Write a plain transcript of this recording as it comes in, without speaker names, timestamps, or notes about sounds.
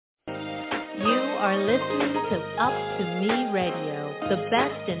are listening to Up to Me Radio, the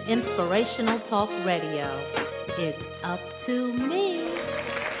best in inspirational talk radio. It's up to me.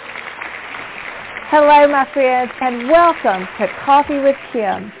 Hello, my friends, and welcome to Coffee with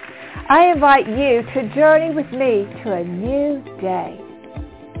Kim. I invite you to journey with me to a new day.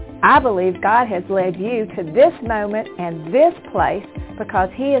 I believe God has led you to this moment and this place because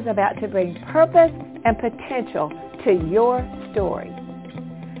He is about to bring purpose and potential to your story.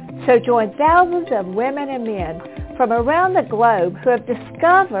 So join thousands of women and men from around the globe who have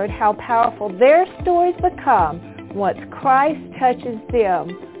discovered how powerful their stories become once Christ touches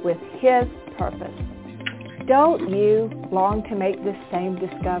them with His purpose. Don't you long to make this same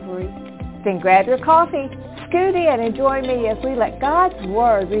discovery? Then grab your coffee, scoot in, and join me as we let God's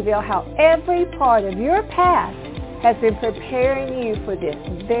Word reveal how every part of your past has been preparing you for this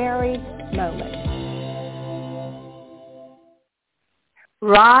very moment.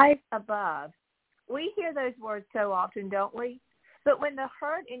 Rise above. We hear those words so often, don't we? But when the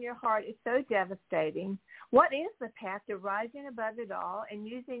hurt in your heart is so devastating, what is the path to rising above it all and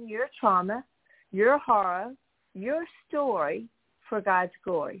using your trauma, your horror, your story for God's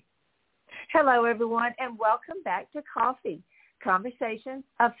glory? Hello, everyone, and welcome back to Coffee, Conversations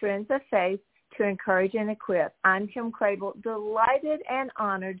of Friends of Faith to Encourage and Equip. I'm Kim Crabill, delighted and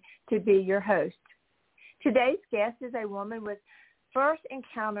honored to be your host. Today's guest is a woman with first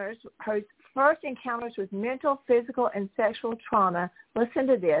encounters with mental, physical, and sexual trauma, listen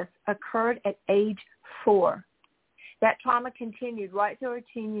to this, occurred at age 4. That trauma continued right through her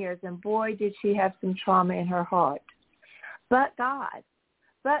teen years, and boy, did she have some trauma in her heart. But God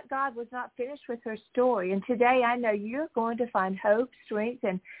was not finished with her story, and today I know you're going to find hope, strength,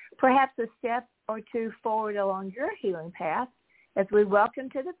 and perhaps a step or two forward along your healing path as we welcome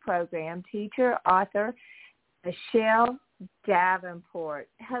to the program teacher, author, Michele Davenport.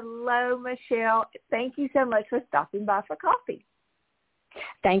 Hello, Michele. Thank you so much for stopping by for coffee.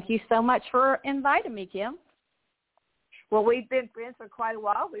 Thank you so much for inviting me, Kim. Well, we've been friends for quite a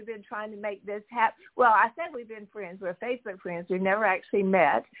while. We've been trying to make this happen. Well, I said we've been friends. We're Facebook friends. We've never actually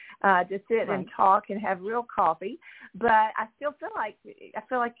met to sit and talk and have real coffee. But I still feel like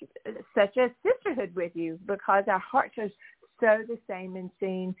such a sisterhood with you because our hearts are so the same in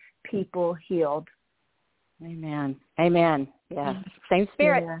seeing people healed. Amen. Amen. Yeah. Same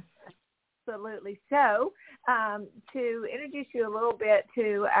spirit. Yeah. Absolutely. So, to introduce you a little bit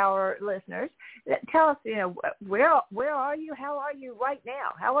to our listeners, tell us, where are you? How are you right now?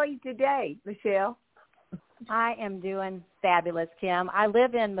 How are you today, Michele? I am doing fabulous, Kim. I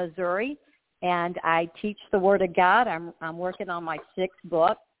live in Missouri, and I teach the Word of God. I'm working on my 6th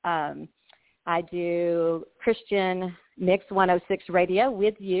book. I do Christian Mix 106 Radio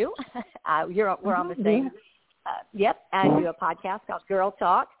with you. We're on the same. I do a podcast called Girl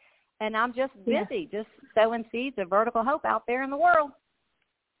Talk, and I'm just busy, just sowing seeds of vertical hope out there in the world.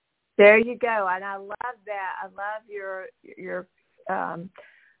 There you go, and I love that. I love your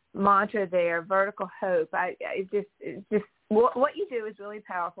mantra there, vertical hope. It's just what you do is really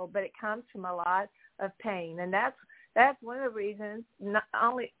powerful, but it comes from a lot of pain, and that's one of the reasons. Not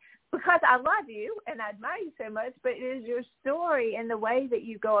only because I love you and I admire you so much, but it is your story and the way that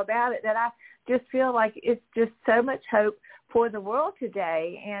you go about it that I just feel like it's just so much hope for the world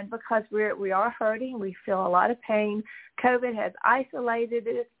today. And because we are hurting, we feel a lot of pain. COVID has isolated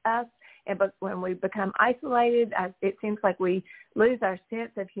us, but when we become isolated, it seems like we lose our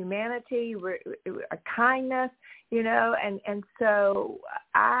sense of humanity, our kindness, and so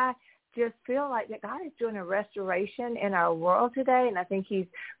I just feel like that God is doing a restoration in our world today, and I think He's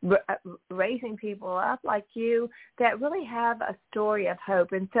raising people up like you that really have a story of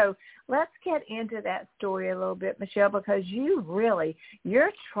hope. And so let's get into that story a little bit, Michele, because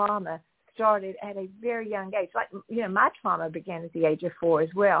your trauma started at a very young age. Like, my trauma began at the age of 4 as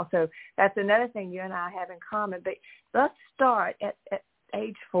well, so that's another thing you and I have in common. But let's start at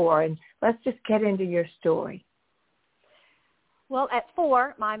age 4, and let's just get into your story. Well, at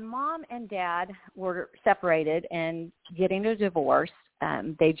 4, my mom and dad were separated and getting a divorce.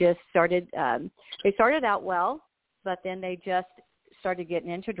 They just started. They started out well, but then they just started getting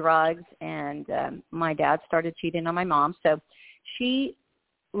into drugs, and my dad started cheating on my mom. So she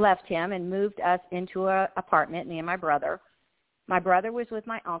left him and moved us into an apartment, me and my brother. My brother was with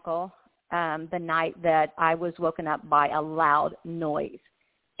my uncle the night that I was woken up by a loud noise,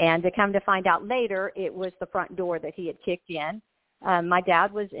 and to come to find out later, it was the front door that he had kicked in. My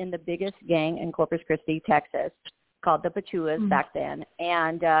dad was in the biggest gang in Corpus Christi, Texas, called the Pachuas back then,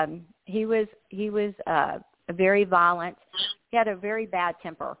 and he was very violent. He had a very bad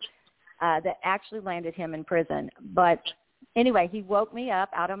temper that actually landed him in prison. But anyway, he woke me up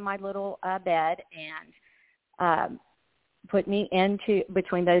out of my little bed and put me into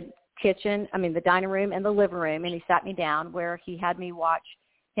between the dining room and the living room, and he sat me down where he had me watch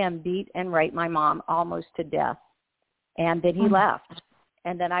him beat and rape my mom almost to death. And then he left.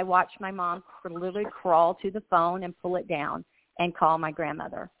 And then I watched my mom literally crawl to the phone and pull it down and call my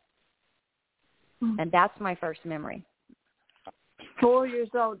grandmother. And that's my first memory. 4 years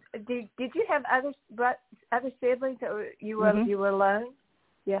old. Did you have other siblings, or you were alone?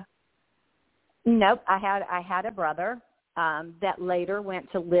 Yeah. Nope. I had a brother that later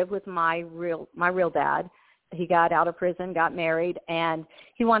went to live with my real dad. He got out of prison, got married, and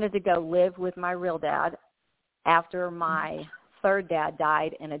he wanted to go live with my real dad after my third dad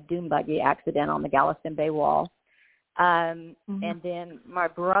died in a dune buggy accident on the Galveston Bay Wall. And then my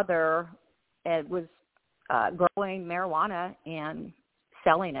brother was growing marijuana and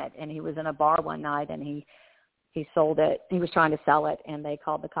selling it, and he was in a bar one night, and he sold it. He was trying to sell it, and they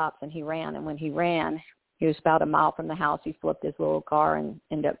called the cops, and he ran. And when he ran, he was about a mile from the house. He flipped his little car and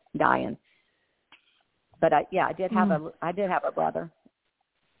ended up dying. But I did have a brother.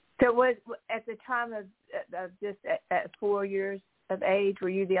 So was at the time of just at 4 years of age, were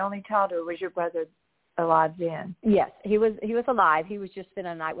you the only child, or was your brother alive then? Yes, he was alive. He was just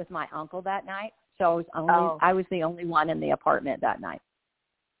spending a night with my uncle that night. So I was the only one in the apartment that night.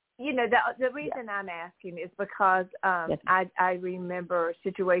 You know, the reason I'm asking is because I remember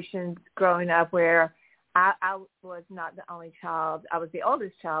situations growing up where I was not the only child. I was the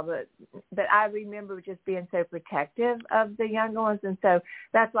oldest child, but I remember just being so protective of the younger ones, and so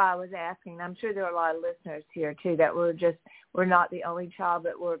that's why I was asking. I'm sure there are a lot of listeners here too that we're not the only child,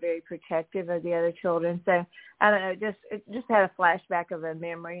 but we're very protective of the other children. So I don't know, it just had a flashback of a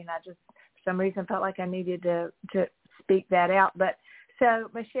memory, and I just for some reason felt like I needed to speak that out. But so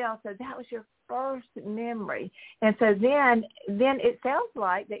Michele, so that was your first memory. And so then it sounds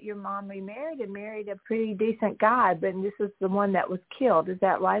like that your mom remarried and married a pretty decent guy, but this is the one that was killed. Is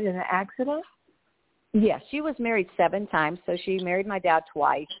that right, in an accident? Yes, she was married 7 times. So she married my dad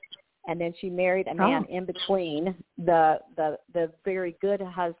twice, and then she married a man in between, the very good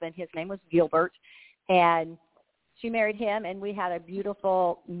husband. His name was Gilbert, and she married him, and we had a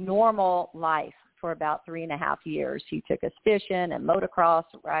beautiful, normal life for about 3.5 years. He took us fishing and motocross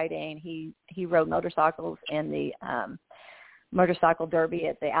riding. He rode motorcycles in the motorcycle derby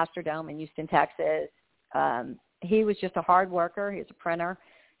at the Astrodome in Houston, Texas. He was just a hard worker. He was a printer,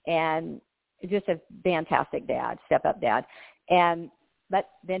 and just a fantastic dad, step-up dad. But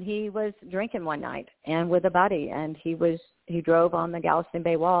then he was drinking one night and with a buddy, and he drove on the Galveston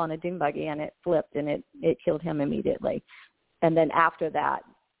Bay Wall in a dune buggy, and it flipped, and it killed him immediately. And then after that,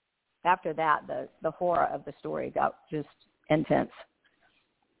 the horror of the story got just intense.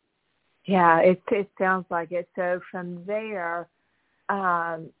 Yeah, it sounds like it. So from there,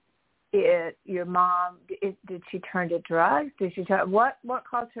 your mom, did she turn to drugs? Did she what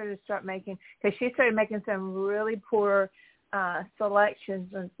caused her to start making? Because she started making some really poor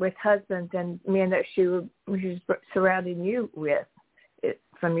selections with husbands and men that she was surrounding you with.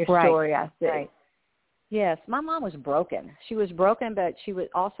 From your story, I see. Right. Yes, my mom was broken. She was broken, but she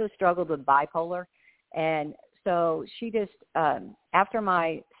also struggled with bipolar. And so she just, after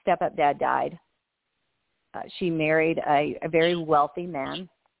my step-up dad died, she married a very wealthy man,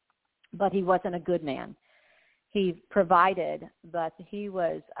 but he wasn't a good man. He provided, but he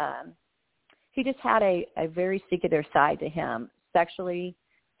was, he just had a very secretive side to him sexually,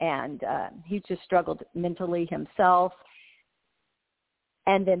 and he just struggled mentally himself.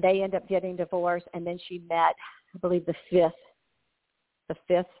 And then they end up getting divorced, and then she met, I believe, the fifth,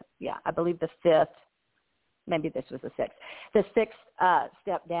 maybe this was the sixth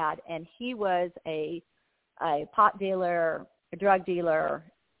stepdad, and he was a pot dealer, a drug dealer,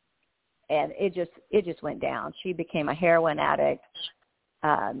 and it just went down. She became a heroin addict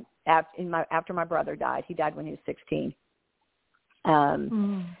after my brother died. He died when he was 16.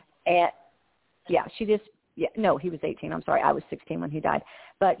 And yeah, he was 18. I'm sorry. I was 16 when he died.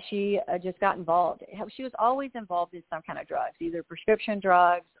 But she just got involved. She was always involved in some kind of drugs, either prescription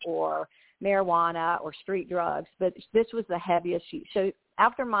drugs or marijuana or street drugs. But this was the heaviest. So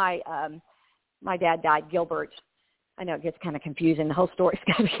after my dad died, Gilbert, I know it gets kind of confusing. The whole story's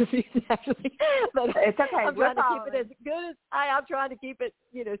kind of confusing, actually. But it's okay. I'm trying to keep it as good as I'm trying to keep it,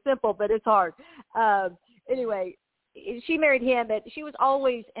 simple, but it's hard. Anyway, she married him, but she was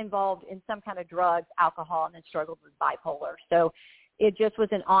always involved in some kind of drugs, alcohol, and then struggled with bipolar. So it just was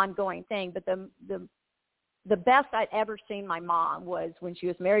an ongoing thing. But the best I'd ever seen my mom was when she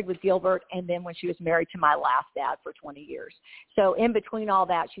was married with Gilbert, and then when she was married to my last dad for 20 years. So in between all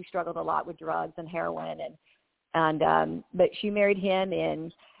that, she struggled a lot with drugs and heroin, And but she married him,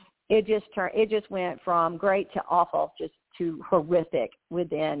 and it just went from great to awful, just to horrific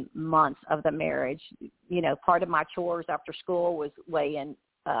within months of the marriage. You know, part of my chores after school was weighing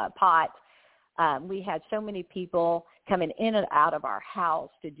pot. We had so many people coming in and out of our house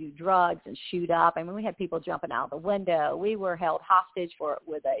to do drugs and shoot up. I mean, we had people jumping out the window. We were held hostage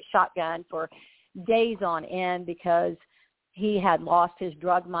with a shotgun for days on end because he had lost his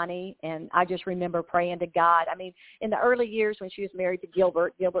drug money. And I just remember praying to God. I mean, in the early years when she was married to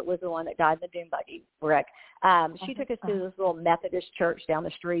Gilbert was the one that died in the dune buggy wreck. She took us to this little Methodist church down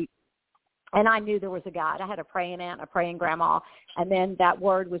the street. And I knew there was a God. I had a praying aunt, a praying grandma. And then that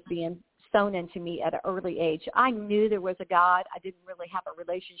word was being sown into me at an early age. I knew there was a God. I didn't really have a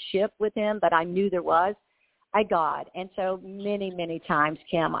relationship with him, but I knew there was a God. And so many, many times,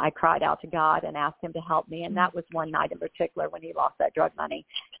 Kim, I cried out to God and asked him to help me. And that was one night in particular when he lost that drug money.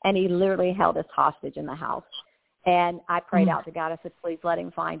 And he literally held us hostage in the house. And I prayed out to God. I said, please let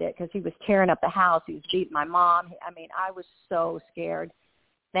him find it, because he was tearing up the house. He was beating my mom. I mean, I was so scared.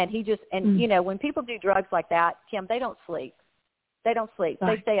 And he just, and you know, when people do drugs like that, Kim, they don't sleep. They don't sleep.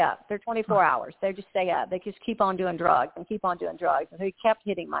 Right. They stay up. They're 24 hours. They just stay up. They just keep on doing drugs and keep on doing drugs. And so he kept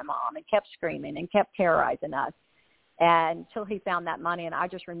hitting my mom and kept screaming and kept terrorizing us, and until he found that money. And I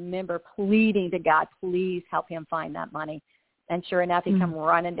just remember pleading to God, please help him find that money. And sure enough, he come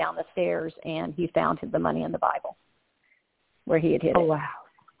running down the stairs, and he found the money in the Bible where he had hid it. Oh, wow.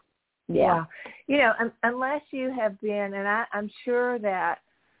 Yeah. Wow. You know, unless you have been, and I'm sure that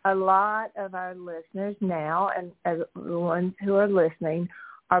a lot of our listeners now, and the ones who are listening,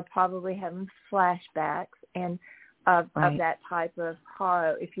 are probably having flashbacks and of that type of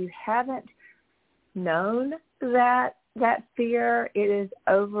horror. If you haven't known that fear, it is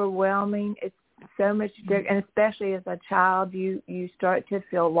overwhelming. It's so much bigger, and especially as a child, you start to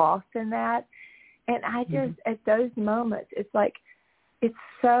feel lost in that. And I just, at those moments, it's like, it's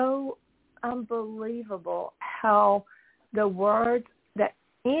so unbelievable how the words that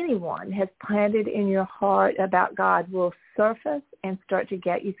anyone has planted in your heart about God will surface and start to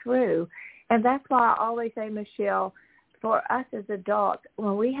get you through. And that's why I always say, Michele, for us as adults,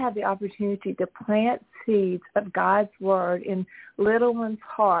 when we have the opportunity to plant seeds of God's word in little ones'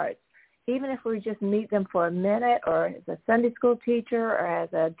 hearts, even if we just meet them for a minute, or as a Sunday school teacher, or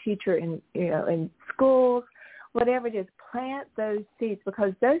as a teacher in schools, whatever it is, plant those seeds,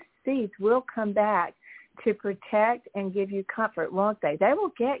 because those seeds will come back to protect and give you comfort, won't they? They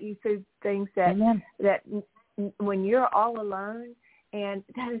will get you through things that when you're all alone, and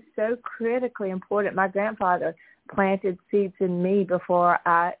that is so critically important. My grandfather planted seeds in me before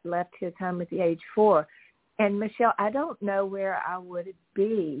I left his home at the age 4. And Michele, I don't know where I would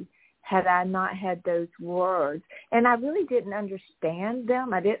be had I not had those words. And I really didn't understand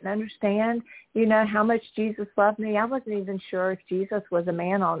them. I didn't understand, how much Jesus loved me. I wasn't even sure if Jesus was a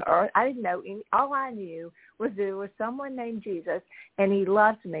man on earth. I didn't know. All I knew was there was someone named Jesus, and he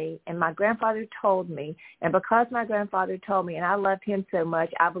loved me, and my grandfather told me. And because my grandfather told me, and I loved him so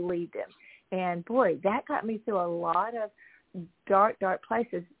much, I believed him. And, boy, that got me through a lot of dark, dark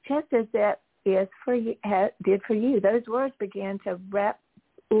places, just as that did for you. Those words began to wrap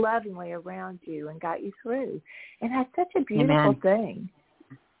lovingly around you and got you through. And that's such a beautiful thing.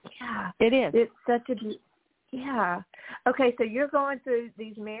 Yeah. It is. It's such yeah. Okay, so you're going through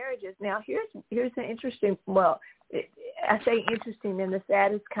these marriages. Now, here's an interesting, I say interesting in the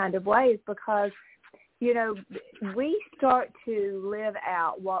saddest kind of way, is because, we start to live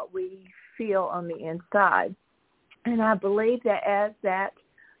out what we feel on the inside. And I believe that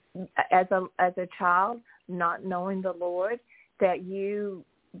as a child, not knowing the Lord, that you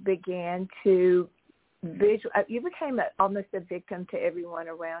began to you became almost a victim to everyone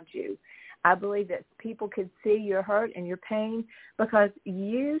around you. I believe that people could see your hurt and your pain because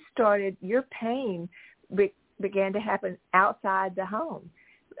your pain began to happen outside the home,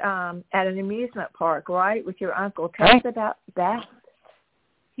 at an amusement park, right, with your uncle. Tell us about that.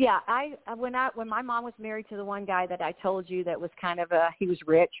 Yeah, when my mom was married to the one guy that I told you that was kind of he was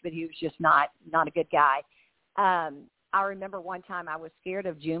rich, but he was just not a good guy. I remember one time I was scared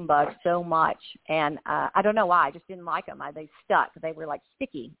of June bugs so much, and I don't know why. I just didn't like them. They stuck. They were like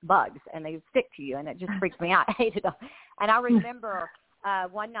sticky bugs, and they would stick to you, and it just freaked me out. I hated them. And I remember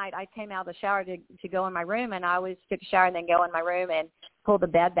one night I came out of the shower to go in my room, and I always took a shower and then go in my room and pull the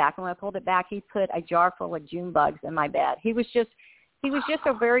bed back. And when I pulled it back, he put a jar full of June bugs in my bed. He was just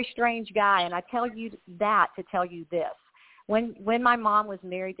a very strange guy, and I tell you that to tell you this. When my mom was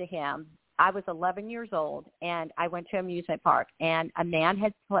married to him, I was 11 years old, and I went to an amusement park, and a man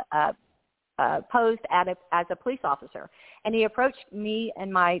had posed as a police officer, and he approached me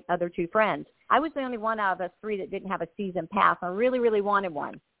and my other two friends. I was the only one out of us three that didn't have a season pass. I really, really wanted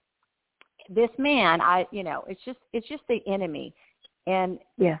one. This man, it's just the enemy, and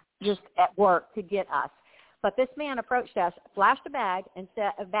just at work to get us. But this man approached us, flashed a badge, and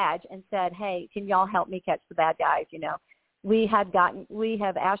said, "Hey, can y'all help me catch the bad guys? We have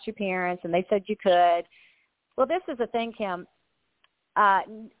asked your parents, and they said you could." Well, this is the thing, Kim.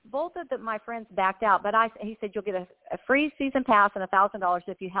 Both of my friends backed out, but he said, "You'll get a free season pass and $1,000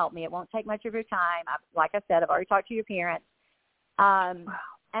 if you help me. It won't take much of your time. Like I said, I've already talked to your parents."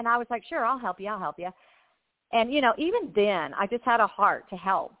 And I was like, "Sure, I'll help you. And, even then, I just had a heart to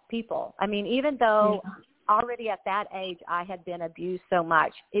help people. I mean, even though already at that age I had been abused so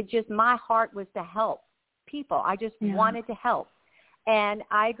much, my heart was to help people. I just wanted to help. And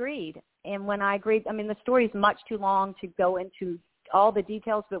I agreed. And when I agreed, I mean, the story is much too long to go into all the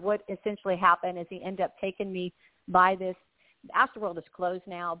details, but what essentially happened is he ended up taking me by this. Astroworld is closed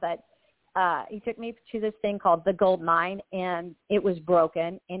now, but he took me to this thing called the Gold Mine, and it was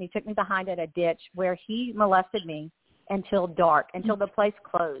broken, and he took me behind a ditch where he molested me until dark, until the place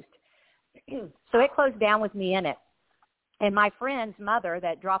closed. So it closed down with me in it. And my friend's mother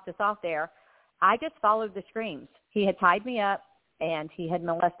that dropped us off there, I just followed the screams. He had tied me up, and he had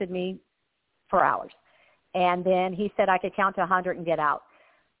molested me for hours. And then he said I could count to 100 and get out.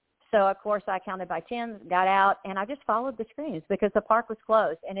 So, of course, I counted by 10, got out, and I just followed the screams because the park was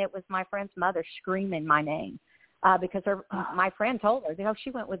closed, and it was my friend's mother screaming my name because my friend told her, she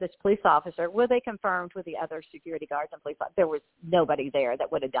went with this police officer. Well, they confirmed with the other security guards and police officers. There was nobody there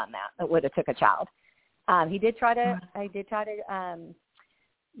that would have done that would have took a child. He did try to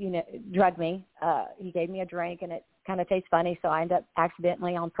drug me. He gave me a drink, and it kind of tastes funny, so I ended up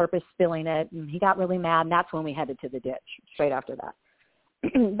accidentally on purpose spilling it, and he got really mad, and that's when we headed to the ditch straight after that.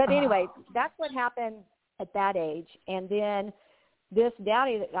 But anyway, that's what happened at that age. And then this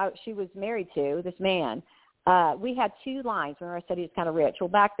daddy that she was married to, this man, we had two lines. Remember I said he was kind of rich. Well,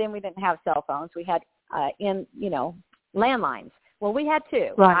 back then we didn't have cell phones. We had, landlines. Well, we had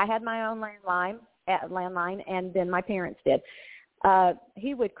two. Right. I had my own landline, and then my parents did.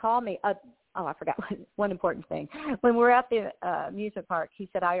 He would call me. I forgot one important thing. When we were at the amusement park, he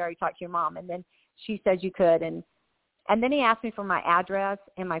said, "I already talked to your mom." And then she said you could. And then he asked me for my address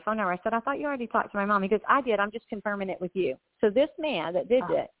and my phone number. I said, "I thought you already talked to my mom." He goes, "I did. I'm just confirming it with you." So this man that did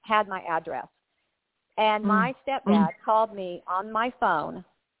it had my address. And my stepdad called me on my phone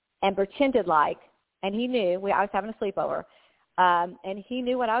and pretended and he knew I was having a sleepover, and he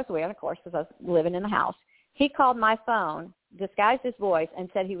knew what I was wearing, of course, because I was living in the house. He called my phone, disguised his voice, and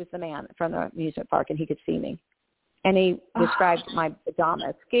said he was the man from the amusement park and he could see me. And he described my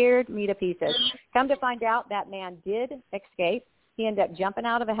pajamas. Scared me to pieces. Come to find out, that man did escape. He ended up jumping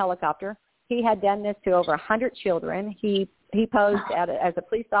out of a helicopter. He had done this to over 100 children. He posed as a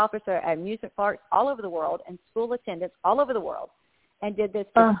police officer at amusement parks all over the world and school attendants all over the world and did this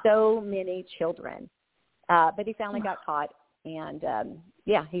to so many children. But he finally got caught. And,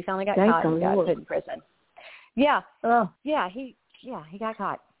 he finally got caught and got put in prison. Yeah. He got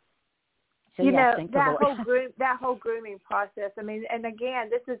caught. So, that whole grooming process. I mean, and again,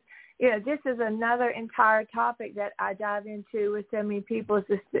 this is another entire topic that I dive into with so many people.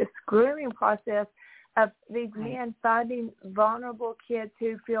 Is this grooming process of these men finding vulnerable kids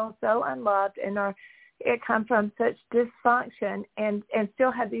who feel so unloved and come from such dysfunction and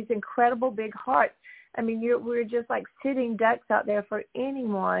still have these incredible big hearts. I mean, we're just like sitting ducks out there for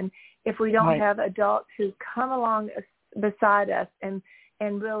anyone if we don't have adults who come along beside us and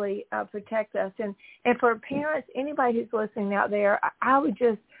really protect us. And for parents, anybody who's listening out there, I would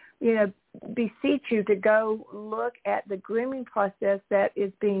just, beseech you to go look at the grooming process that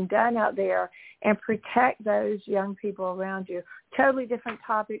is being done out there and protect those young people around you. Totally different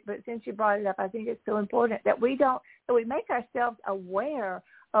topic, but since you brought it up, I think it's so important that we make ourselves aware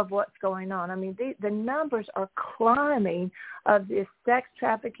of what's going on. I mean, the numbers are climbing of this sex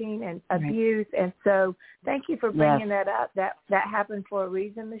trafficking and abuse, and so thank you for bringing that up. That happened for a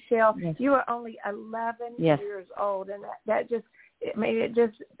reason, Michele. Yes. You are only 11 years old, and that just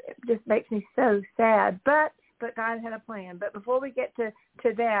makes me so sad. But God had a plan. But before we get to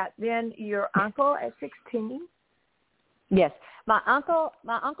that, then your uncle at 16. Yes, my uncle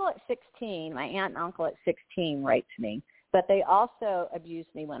at 16, my aunt and uncle at 16 raped me. But they also abused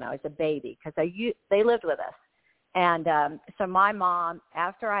me when I was a baby because they lived with us. And so my mom,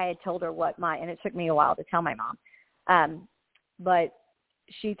 after I had told her and it took me a while to tell my mom, but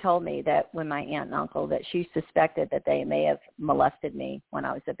she told me that when my aunt and uncle, that she suspected that they may have molested me when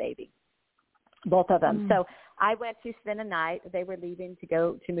I was a baby, both of them. So I went to spend a night. They were leaving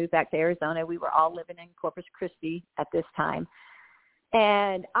to move back to Arizona. We were all living in Corpus Christi at this time.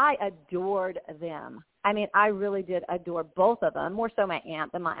 And I adored them. I mean, I really did adore both of them, more so my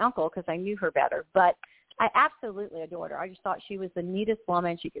aunt than my uncle because I knew her better. But I absolutely adored her. I just thought she was the neatest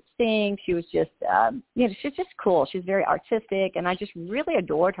woman. She could sing. She was just, she's just cool. She's very artistic, and I just really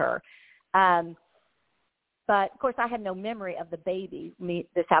adored her. But, of course, I had no memory of the baby.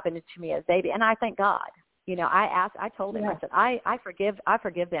 This happened to me as a baby, and I thank God. I told him, I said, I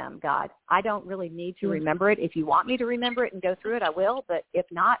forgive them, God. I don't really need to remember it. If you want me to remember it and go through it, I will. But if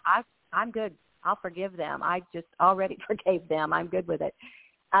not, I'm good. I'll forgive them. I just already forgave them. I'm good with it.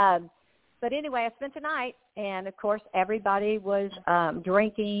 But anyway, I spent the night, and, of course, everybody was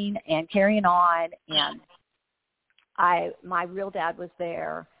drinking and carrying on, and my real dad was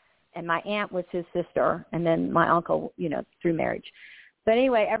there, and my aunt was his sister, and then my uncle, through marriage. But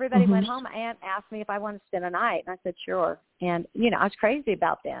anyway, everybody went home. My aunt asked me if I wanted to spend a night, and I said, sure. And, I was crazy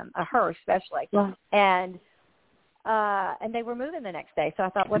about them, her especially. Yeah. And they were moving the next day, so I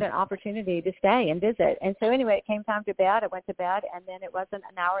thought, what an opportunity to stay and visit. And so anyway, it came time to bed. I went to bed, and then it wasn't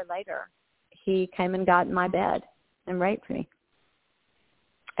an hour later. He came and got in my bed and raped me.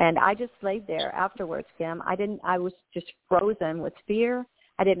 And I just laid there afterwards, Kim. I was just frozen with fear.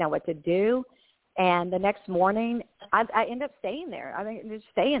 I didn't know what to do. And the next morning, I ended up staying there. Just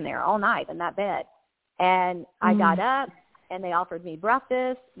staying there all night in that bed. And I got up, and they offered me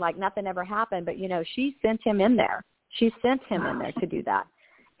breakfast like nothing ever happened. But, she sent him in there. She sent him in there to do that.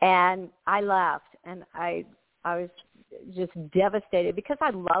 And I left, and I was just devastated because I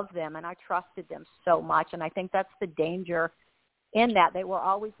loved them and I trusted them so much. And I think that's the danger in that. They were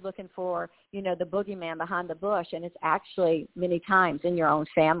always looking for, the boogeyman behind the bush. And it's actually many times in your own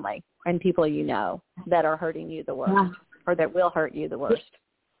family and people that are hurting you the worst or that will hurt you the worst.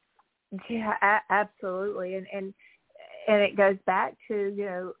 Yeah, absolutely. And it goes back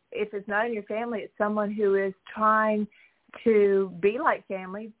to, if it's not in your family, it's someone who is trying to be like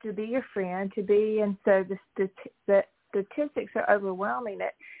family, to be your friend, and so the statistics are overwhelming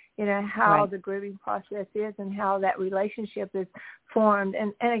that, how the grooming process is and how that relationship is formed.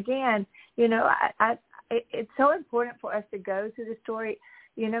 And again, it's so important for us to go through the story.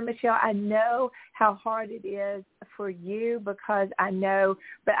 Michele, I know how hard it is for you because I know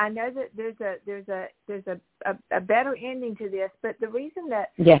that there's a better ending to this. But the reason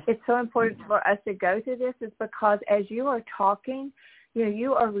that it's so important for us to go through this is because as you are talking,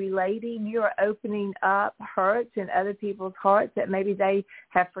 you are relating, you are opening up hurts in other people's hearts that maybe they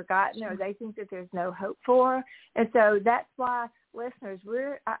have forgotten or they think that there's no hope for. And so that's why, listeners,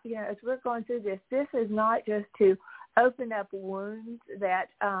 as we're going through this is not just to open up wounds that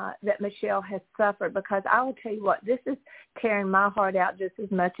Michele has suffered, because I will tell you what, this is tearing my heart out just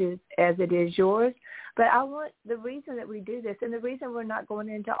as much as it is yours. But the reason that we do this and the reason we're not going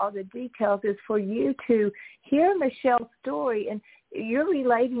into all the details is for you to hear Michele's story and you're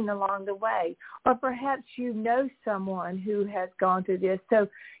relating along the way. Or perhaps someone who has gone through this. So,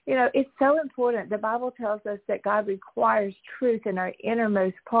 it's so important. The Bible tells us that God requires truth in our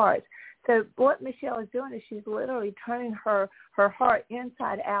innermost parts. So what Michele is doing is she's literally turning her heart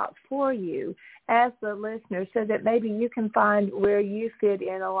inside out for you as the listener so that maybe you can find where you fit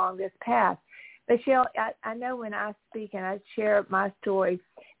in along this path. Michele, I know when I speak and I share my story,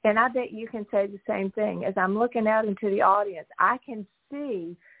 and I bet you can say the same thing. As I'm looking out into the audience, I can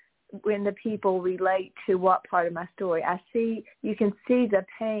see when the people relate to what part of my story. You can see the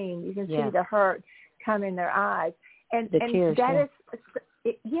pain, you can see the hurt come in their eyes. And the tears, that is...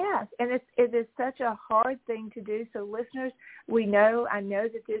 Yes, and it is such a hard thing to do. So listeners, I know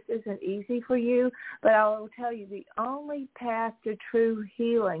that this isn't easy for you, but I will tell you the only path to true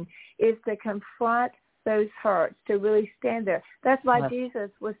healing is to confront those hurts, to really stand there. That's why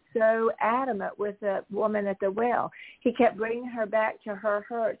Jesus was so adamant with the woman at the well. He kept bringing her back to her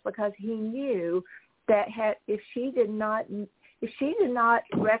hurts because he knew that if she did not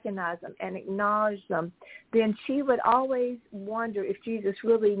recognize them and acknowledge them, then she would always wonder if Jesus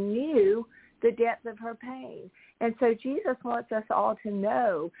really knew the depth of her pain. And so Jesus wants us all to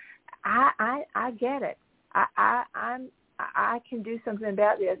know, I get it. I can do something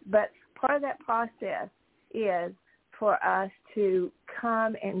about this. But part of that process is for us to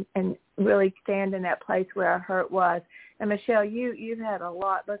come and really stand in that place where our hurt was. And Michele, you've had a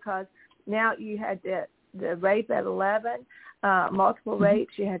lot because now you had the rape at 11, multiple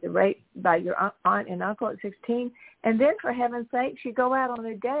rapes. You had the rape by your aunt and uncle at 16. And then, for heaven's sake, you go out on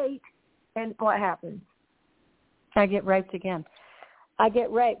a date, and what happens? I get raped again. I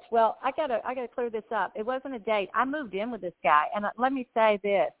get raped. Well, I gotta clear this up. It wasn't a date. I moved in with this guy, and let me say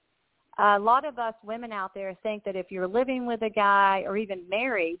this. a lot of us women out there think that if you're living with a guy or even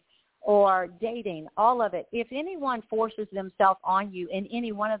married or dating, all of it, if anyone forces themselves on you in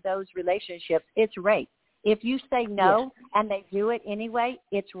any one of those relationships, it's rape. If you say no and they do it anyway,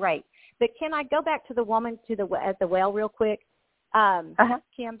 it's rape. But can I go back to the woman at the well real quick?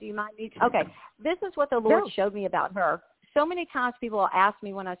 Kim, do you mind me? Okay. This is what the Lord showed me about her. So many times people will ask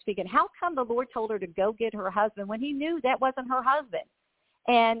me when I'm speaking, how come the Lord told her to go get her husband when he knew that wasn't her husband?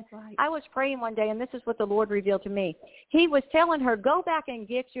 And I was praying one day, and this is what the Lord revealed to me. He was telling her, go back and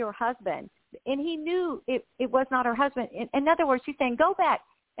get your husband. And he knew it was not her husband. In other words, he's saying, go back.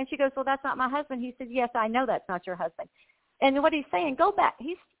 And she goes, well, that's not my husband. He said, yes, I know that's not your husband. And what he's saying, go back.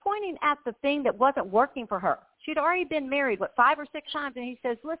 He's pointing at the thing that wasn't working for her. She'd already been married, 5 or 6 times, and he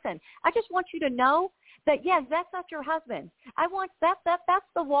says, listen, I just want you to know that, yes, that's not your husband. I want that's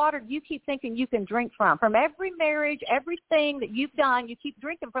the water you keep thinking you can drink from. From every marriage, everything that you've done, you keep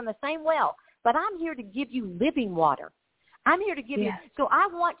drinking from the same well. But I'm here to give you living water. I'm here to give you. So I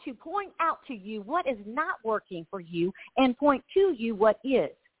want to point out to you what is not working for you and point to you what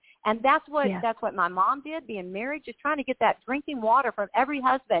is. And that's what my mom did, being married, just trying to get that drinking water from every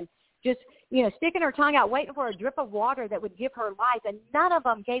husband, just, sticking her tongue out, waiting for a drip of water that would give her life. And none of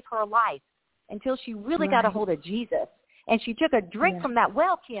them gave her life until she really got a hold of Jesus. And she took a drink from that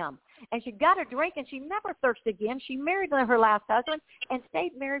well, Kim. And she got a drink, and she never thirsted again. She married her last husband and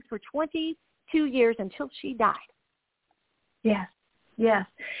stayed married for 22 years until she died. Yes, yes.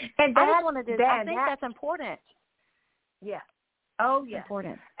 And I think that's important. Yes. Oh, yes.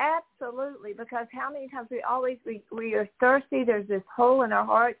 Important. Absolutely, because how many times we are thirsty, there's this hole in our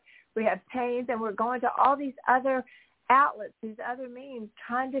heart, we have pains, and we're going to all these other outlets, these other means,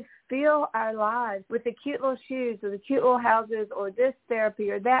 trying to fill our lives with the cute little shoes or the cute little houses or this therapy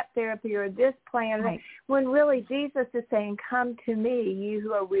or that therapy or this plan, when really Jesus is saying, come to me, you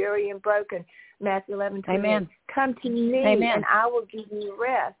who are weary and broken, Matthew 11:28. Amen. Come to me, and I will give you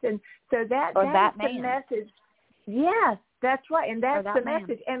rest. And so that's the message. Yes, that's right, and that's the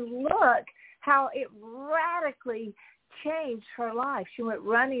message. And look how it radically changed her life. She went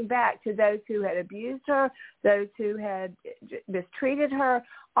running back to those who had abused her, those who had mistreated her,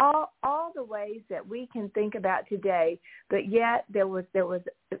 all the ways that we can think about today. But yet there was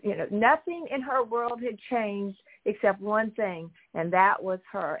nothing in her world had changed except one thing, and that was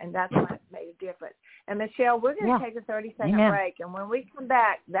her, and that's what made a difference. And Michele, we're going to take a 30-second break, and when we come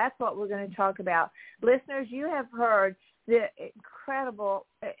back, that's what we're going to talk about. Listeners, you have heard the incredible,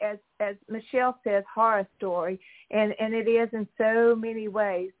 as Michele says, horror story, and it is in so many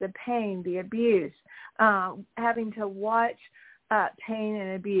ways, the pain, the abuse, having to watch pain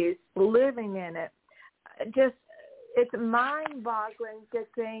and abuse, living in it. Just, it's mind-boggling to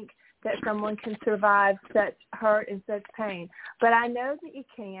think that someone can survive such hurt and such pain. But I know that you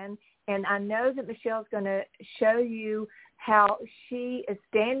can, and I know that Michele's going to show you how she is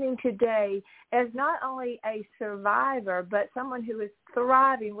standing today as not only a survivor, but someone who is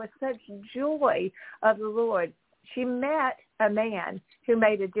thriving with such joy of the Lord. She met a man who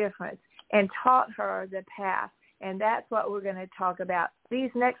made a difference and taught her the path, and that's what we're going to talk about.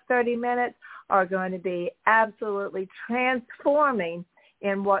 These next 30 minutes are going to be absolutely transforming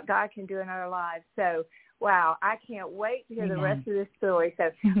in what God can do in our lives. So, wow, I can't wait to hear the rest of this story.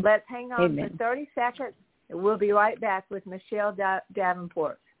 So let's hang on for 30 seconds. We'll be right back with Michele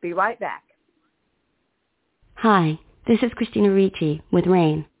Davenport. Be right back. Hi, this is Christina Ricci with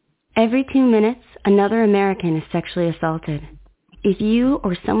RAIN. Every 2 minutes, another American is sexually assaulted. If you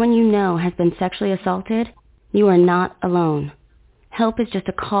or someone you know has been sexually assaulted, you are not alone. Help is just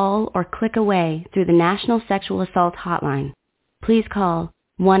a call or click away through the National Sexual Assault Hotline. Please call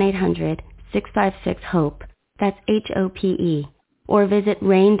 1-800-656-HOPE, that's HOPE, or visit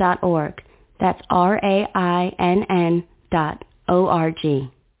RAIN.org. That's RAINN.org.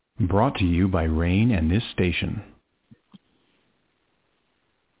 Brought to you by RAIN and this station.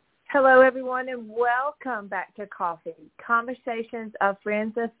 Hello, everyone, and welcome back to Coffee, Conversations of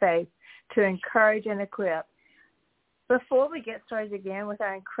Friends of Faith to encourage and equip. Before we get started again with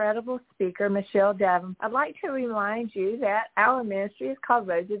our incredible speaker, Michele Davenport, I'd like to remind you that our ministry is called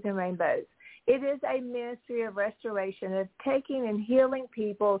Roses and Rainbows. It is a ministry of restoration, of taking and healing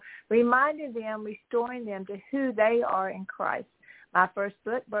people, reminding them, restoring them to who they are in Christ. My first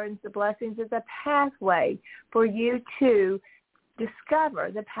book, Burdens to Blessings, is a pathway for you to discover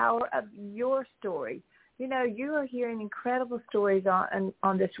the power of your story. You know, you are hearing incredible stories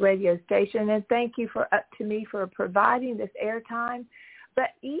on this radio station, and thank you to me for providing this airtime.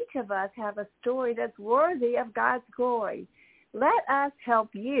 But each of us have a story that's worthy of God's glory. Let us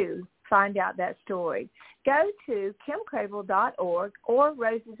help you find out that story. Go to kimcrabill.org or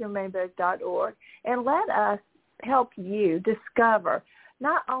rosesandrainbows.org and let us help you discover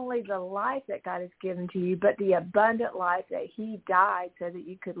not only the life that God has given to you, but the abundant life that he died so that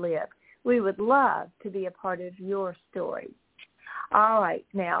you could live. We would love to be a part of your story. All right,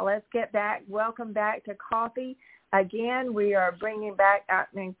 now let's get back. Welcome back to Coffee. Again, we are bringing back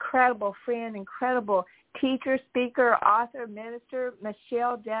an incredible friend, incredible teacher, speaker, author, minister,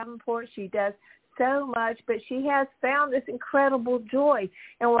 Michele Davenport. She does so much, but she has found this incredible joy.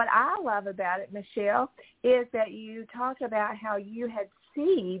 And what I love about it, Michele, is that you talk about how you had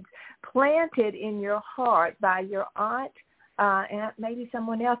seeds planted in your heart by your aunt and maybe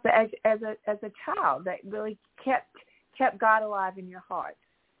someone else, but as a child that really kept God alive in your heart.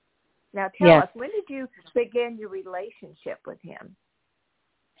 Now tell us, when did you begin your relationship with him?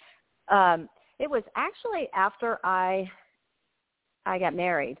 It was actually after I got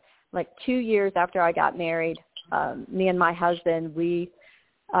married. Like 2 years after I got married, me and my husband, we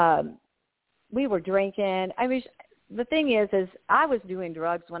were drinking. I mean, the thing is I was doing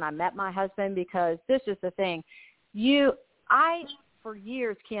drugs when I met my husband, because this is the thing. I, for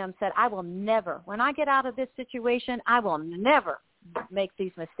years, Kim, said, I will never, when I get out of this situation, I will never make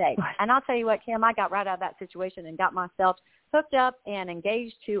these mistakes. And I'll tell you what, Kim, I got right out of that situation and got myself hooked up and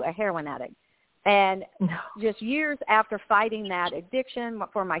engaged to a heroin addict. And just years after fighting that addiction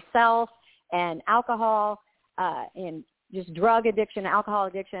for myself and alcohol and just drug addiction, alcohol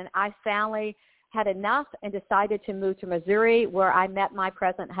addiction, I finally had enough and decided to move to Missouri, where I met my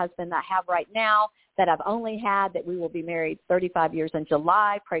present husband that I have right now, that I've only had, that we will be married 35 years in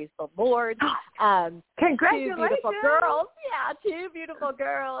July. Praise the Lord. Congratulations. 2 beautiful girls. Yeah, 2 beautiful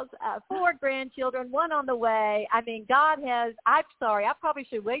girls, 4 grandchildren, 1 on the way. I mean, God has, I'm sorry, I probably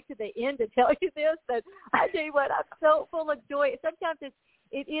should wait to the end to tell you this, but I tell you what, I'm so full of joy. Sometimes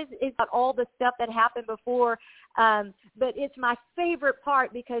it's about all the stuff that happened before, but it's my favorite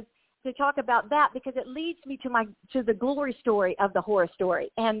part to talk about that, because it leads me to the glory story of the horror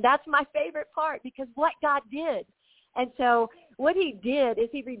story. And that's my favorite part, because what God did. And so what he did is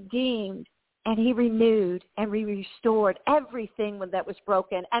he redeemed and he renewed and restored everything that was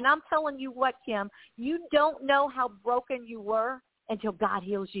broken. And I'm telling you what, Kim, you don't know how broken you were until God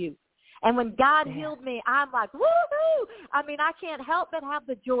heals you. And when God healed me, I'm like, woo-hoo! I mean, I can't help but have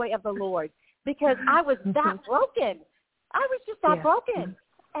the joy of the Lord, because I was that broken. I was just that broken.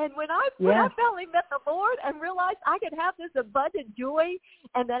 And when I finally met the Lord and realized I could have this abundant joy,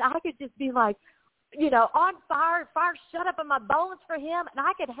 and that I could just be like, on fire shut up in my bones for him, and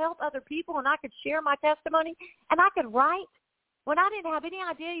I could help other people, and I could share my testimony, and I could write when I didn't have any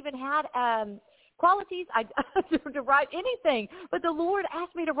idea I even had qualities to write anything. But the Lord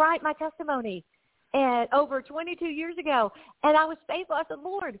asked me to write my testimony. And over 22 years ago, and I was faithful. I said,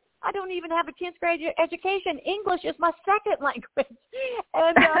 Lord, I don't even have a 10th grade education. English is my second language.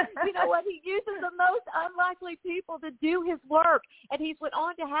 And you know what? He uses the most unlikely people to do his work. And he's went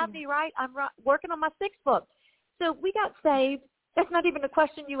on to have me write. I'm working on my 6th book. So we got saved. That's not even a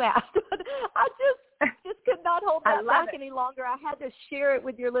question you asked. I just could not hold that back any longer. I had to share it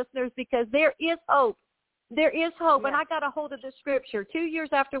with your listeners, because there is hope. There is hope. And I got a hold of the scripture. 2 years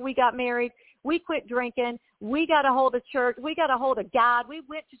after we got married, we quit drinking. We got a hold of church. We got a hold of God. We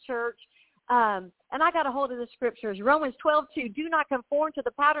went to church. And I got a hold of the scriptures. Romans 12:2, do not conform to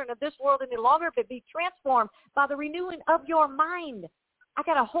the pattern of this world any longer, but be transformed by the renewing of your mind. I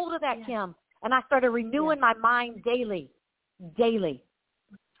got a hold of that, Kim. And I started renewing my mind daily.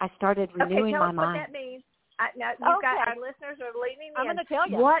 I started renewing my mind. What that means. Now, got our listeners are leaning in. I'm going to tell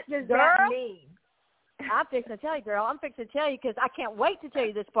you. What does that mean? I'm fixing to tell you, girl. I'm fixing to tell you, because I can't wait to tell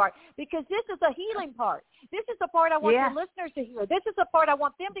you this part, because this is a healing part. This is the part I want your listeners to hear. This is the part I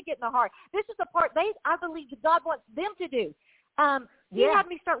want them to get in the heart. This is the part I believe God wants them to do. He had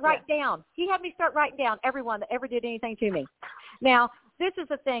me start writing down. He had me start writing down everyone that ever did anything to me. Now, this is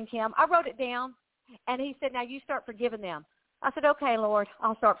the thing, Kim. I wrote it down, and he said, now you start forgiving them. I said, okay, Lord,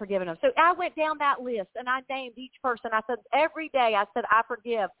 I'll start forgiving them. So I went down that list, and I named each person. I said, every day, I said, I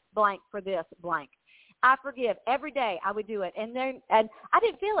forgive blank for this blank. I forgive. Every day I would do it. And I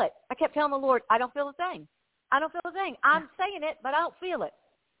didn't feel it. I kept telling the Lord, I don't feel a thing. I don't feel a thing. I'm saying it, but I don't feel it.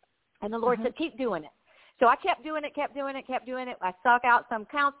 And the Lord said, keep doing it. So I kept doing it. I sought out some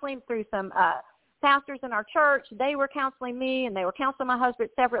counseling through some pastors in our church. They were counseling me, and they were counseling my husband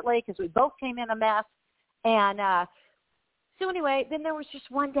separately, because we both came in a mess. And so anyway, then there was just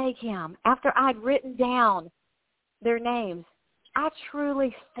one day, Kim, after I'd written down their names, I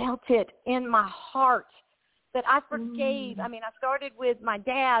truly felt it in my heart that I forgave. I mean, I started with my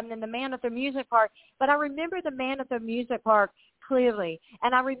dad and then the man at the amusement park, but I remember the man at the amusement park clearly.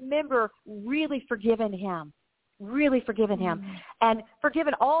 And I remember really forgiving him. And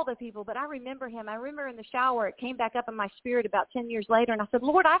forgiving all the people, but I remember him. I remember in the shower, it came back up in my spirit about 10 years later, and I said,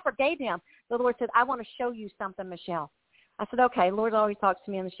 Lord, I forgave him. The Lord said, I want to show you something, Michele. I said, okay, Lord always talks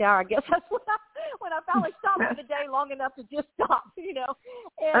to me in the shower. I guess that's when I finally stopped for the day long enough to just stop,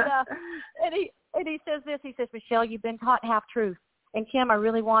 And he says this, he says, Michele, you've been taught half-truth. And Kim, I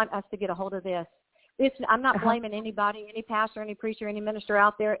really want us to get a hold of this. I'm not blaming anybody, any pastor, any preacher, any minister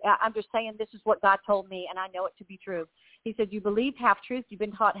out there. I'm just saying this is what God told me, and I know it to be true. He said, you believed half-truth, you've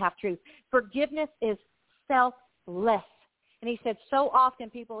been taught half-truth. Forgiveness is selfless. And he said, so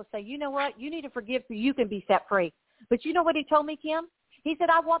often people will say, you know what, you need to forgive so you can be set free. But you know what he told me, Kim? He said,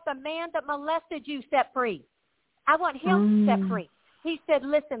 I want the man that molested you set free. I want him set free. He said,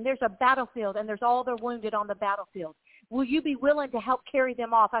 listen, there's a battlefield, and there's all the wounded on the battlefield. Will you be willing to help carry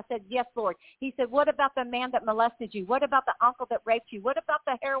them off? I said, yes, Lord. He said, what about the man that molested you? What about the uncle that raped you? What about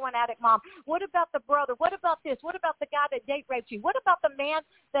the heroin addict mom? What about the brother? What about this? What about the guy that date raped you? What about the man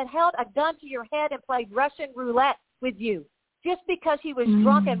that held a gun to your head and played Russian roulette with you just because he was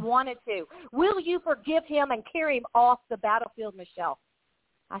drunk and wanted to? Will you forgive him and carry him off the battlefield, Michele?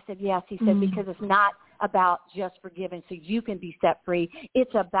 I said, yes. He said, because it's not about just forgiving so you can be set free.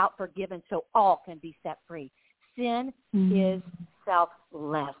 It's about forgiving so all can be set free. Sin is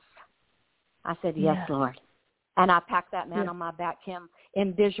selfless. I said, yes, Lord. And I packed that man on my back, Kim,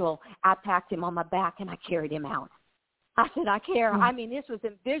 in visual. I packed him on my back, and I carried him out. I said, I care. I mean, this was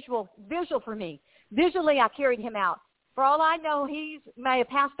in visual for me. Visually, I carried him out. For all I know, he may have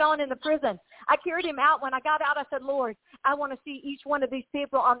passed on in the prison. I carried him out. When I got out, I said, Lord, I want to see each one of these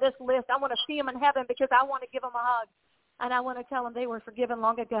people on this list. I want to see them in heaven because I want to give them a hug. And I want to tell them they were forgiven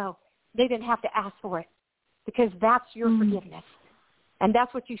long ago. They didn't have to ask for it. Because that's your forgiveness. And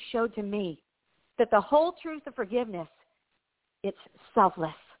that's what you showed to me, that the whole truth of forgiveness, it's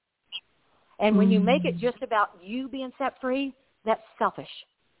selfless. And when you make it just about you being set free, that's selfish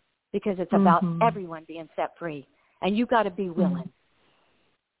because it's about everyone being set free. And you got to be willing.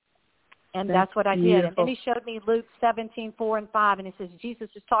 And that's what I did. And then he showed me Luke 17:4-5, and it says Jesus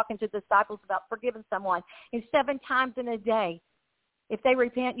is talking to the disciples about forgiving someone. And 7 times in a day, if they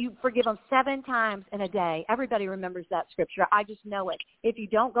repent, you forgive them 7 times in a day. Everybody remembers that scripture. I just know it. If you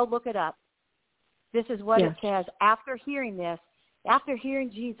don't, go look it up. This is what it says. After hearing this, after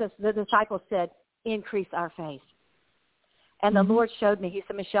hearing Jesus, the disciples said, increase our faith. And the Lord showed me. He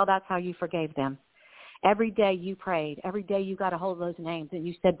said, Michele, that's how you forgave them. Every day you prayed. Every day you got a hold of those names. And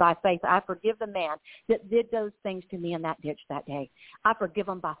you said, by faith, I forgive the man that did those things to me in that ditch that day. I forgive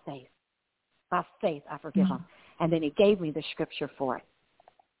them by faith. By faith, I forgive them. And then he gave me the scripture for it.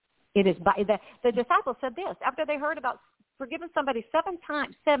 It is by the disciples said this after they heard about forgiving somebody 7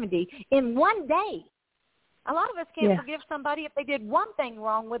 times 70 in one day. A lot of us can't forgive somebody if they did one thing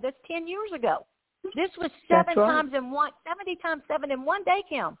wrong with us 10 years ago. This was 70 times in 7 in one day,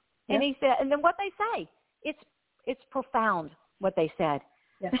 Kim. And he said, and then what they say, it's profound what they said.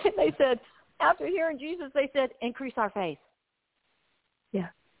 Yeah. They said after hearing Jesus, they said, increase our faith. Yeah.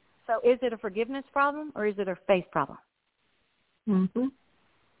 So is it a forgiveness problem or is it a faith problem?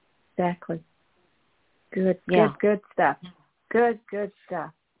 Exactly. Good stuff. Good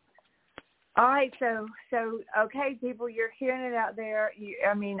stuff. All right, so okay, people, you're hearing it out there.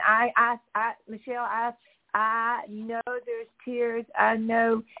 Michele, I know there's tears. I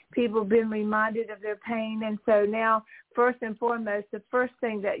know people have been reminded of their pain. And so now, first and foremost, the first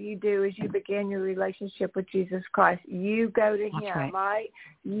thing that you do is you begin your relationship with Jesus Christ. You go to him, right?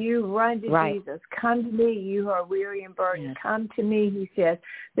 You run to Jesus. Come to me, you who are weary and burdened. Yes. Come to me, he says.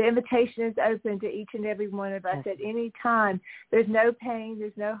 The invitation is open to each and every one of us at any time. There's no pain.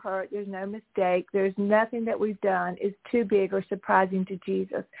 There's no hurt. There's no mistake. There's nothing that we've done is too big or surprising to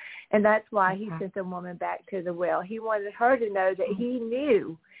Jesus. And that's why he sent the woman back to the well. He wanted her to know that he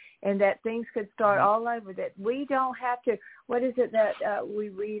knew and that things could start all over, that we don't have to, what is it that we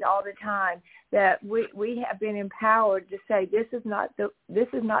read all the time, that we have been empowered to say, this is not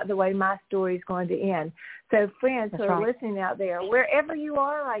the way my story is going to end. So friends who are listening out there, wherever you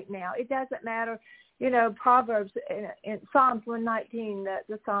are right now, it doesn't matter. Proverbs in Psalms 119,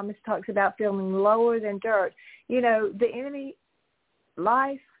 the psalmist talks about feeling lower than dirt. The enemy,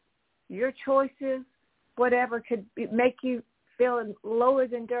 life, your choices, whatever could make you feeling lower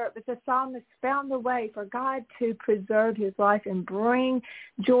than dirt. But the psalmist found the way for God to preserve his life and bring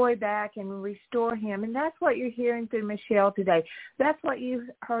joy back and restore him. And that's what you're hearing through Michele today. That's what you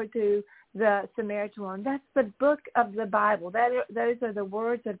heard through the Samaritan woman. That's the book of the Bible. Those are the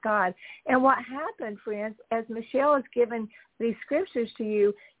words of God. And what happened, friends, as Michele has given these scriptures to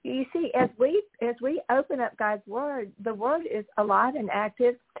you, you see, as we open up God's word, the word is alive and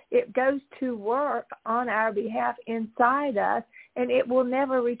active. It goes to work on our behalf inside us, and it will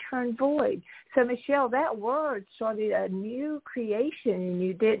never return void. So, Michele, that word started a new creation in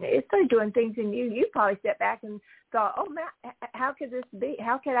you, didn't it? It started doing things in you. You probably stepped back and thought, oh, man, how could this be?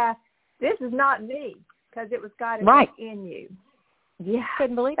 How could I? This is not me, because it was God in you. Yeah.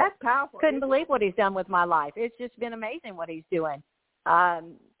 Couldn't believe That's powerful. Couldn't believe what he's done with my life. It's just been amazing what he's doing.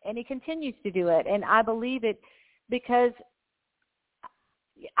 And he continues to do it. And I believe it because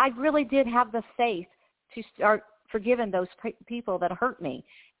I really did have the faith to start forgiving those people that hurt me.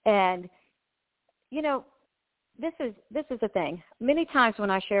 And, you know, this is the thing. Many times when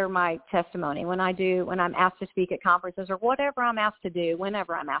I share my testimony, when I'm asked to speak at conferences or whatever I'm asked to do,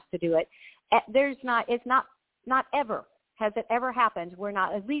 whenever I'm asked to do it, it's not ever, has it ever happened where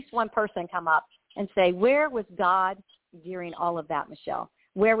not at least one person come up and say, where was God during all of that, Michele?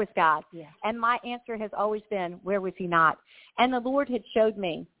 Where was God? Yeah. And my answer has always been, where was he not? And the Lord had showed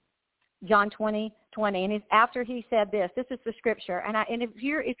me John 20:20, and after he said this is the scripture, and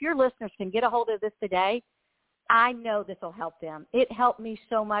if your listeners can get a hold of this today, I know this will help them. It helped me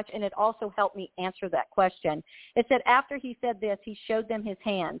so much, and it also helped me answer that question. It said after he said this, he showed them his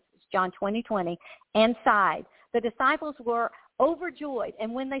hands, John 20:20, and side. The disciples were overjoyed,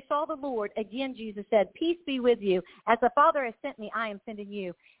 and when they saw the Lord, again Jesus said, peace be with you. As the Father has sent me, I am sending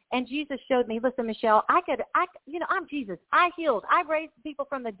you. And Jesus showed me, listen, Michele, I'm Jesus. I healed. I raised people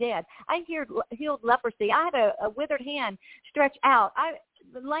from the dead. I healed leprosy. I had a withered hand stretch out.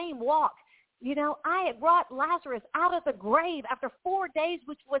 The lame walk. You know, I had brought Lazarus out of the grave after 4 days,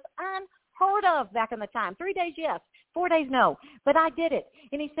 which was unheard of back in the time. 3 days, yes. 4 days, no. But I did it.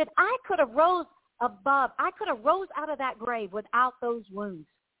 And he said, I could have rose out of that grave without those wounds.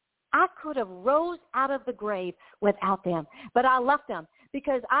 I could have rose out of the grave without them. But I left them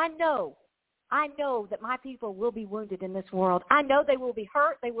because I know that my people will be wounded in this world. I know they will be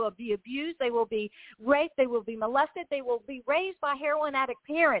hurt. They will be abused. They will be raped. They will be molested. They will be raised by heroin addict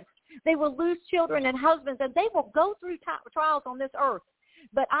parents. They will lose children and husbands, and they will go through trials on this earth.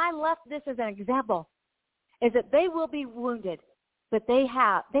 But I left this as an example, is that they will be wounded, but they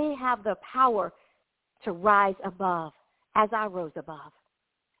have the power to rise above as I rose above.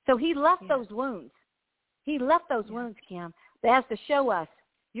 So he left those wounds. He left those wounds, Kim, as to show us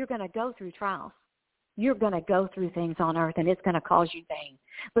you're going to go through trials. You're going to go through things on earth, and it's going to cause you pain.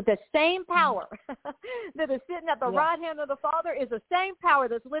 But the same power that is sitting at the right hand of the Father is the same power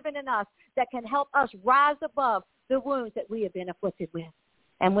that's living in us that can help us rise above the wounds that we have been afflicted with.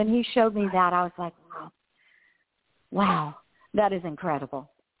 And when he showed me that, I was like, wow, that is incredible.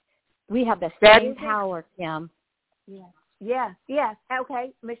 We have the same power, Kim. Yeah.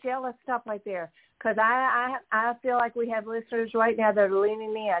 Okay, Michele, let's stop right there, because I feel like we have listeners right now that are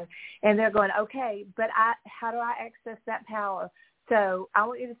leaning in, and they're going, okay, but how do I access that power? So I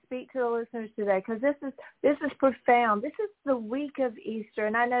want you to speak to the listeners today, because this is profound. This is the week of Easter,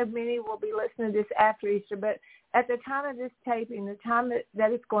 and I know many will be listening to this after Easter, but at the time of this taping, the time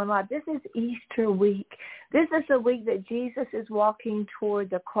that it's going live, this is Easter week. This is the week that Jesus is walking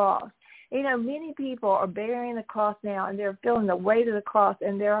toward the cross. You know, many people are bearing the cross now, and they're feeling the weight of the cross,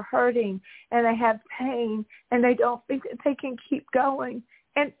 and they're hurting, and they have pain, and they don't think that they can keep going.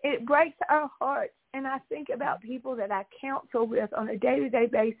 And it breaks our hearts. And I think about people that I counsel with on a day-to-day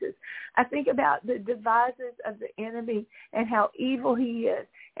basis. I think about the devices of the enemy and how evil he is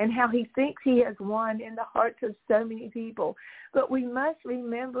and how he thinks he has won in the hearts of so many people. But we must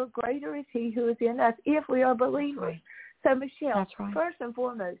remember, greater is he who is in us if we are believers. So, Michele, first and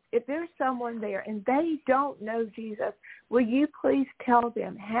foremost, if there's someone there and they don't know Jesus, will you please tell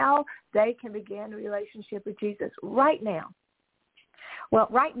them how they can begin a relationship with Jesus right now? Well,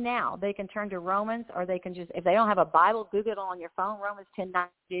 right now, they can turn to Romans, or they can just, if they don't have a Bible, Google it on your phone, Romans 10:9.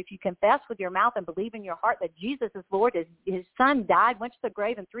 If you confess with your mouth and believe in your heart that Jesus is Lord, his son died, went to the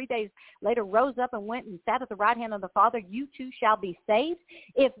grave, and 3 days later rose up and went and sat at the right hand of the Father, you too shall be saved.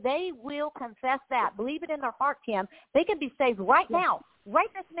 If they will confess that, believe it in their heart, Kim, they can be saved right now. Right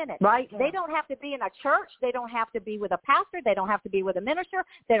this minute. Right now. They don't have to be in a church. They don't have to be with a pastor. They don't have to be with a minister.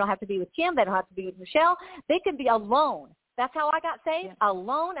 They don't have to be with Kim. They don't have to be with Michele. They can be alone. That's how I got saved,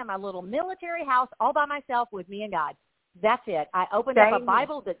 alone in my little military house, all by myself with me and God. That's it. I opened up a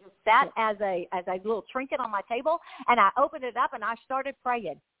Bible that just sat as a little trinket on my table, and I opened it up and I started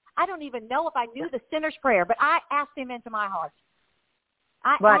praying. I don't even know if I knew the sinner's prayer, but I asked him into my heart.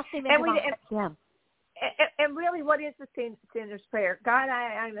 I asked him into my heart. And really, what is the sinner's prayer? God,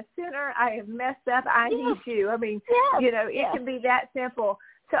 I'm a sinner. I have messed up. I need you. I mean, it can be that simple.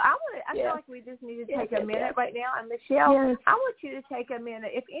 So I feel like we just need to take a minute right now. And Michele, I want you to take a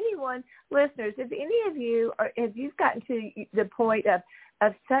minute. If anyone, listeners, if any of you, or if you've gotten to the point of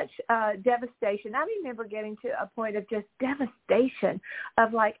such devastation, I remember getting to a point of just devastation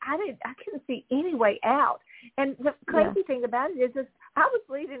of like, I couldn't see any way out. And the crazy thing about it is I was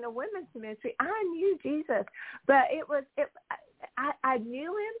leading a women's ministry. I knew Jesus, but I knew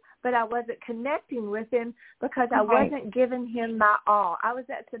him, but I wasn't connecting with him because I wasn't giving him my all. I was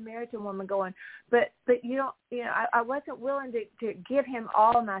that Samaritan woman going, but I wasn't willing to give him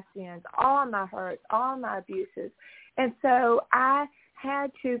all my sins, all my hurts, all my abuses. And so I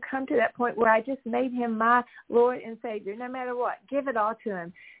had to come to that point where I just made him my Lord and Savior, no matter what, give it all to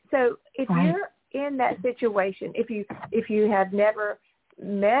him. So if you're in that situation, if you have never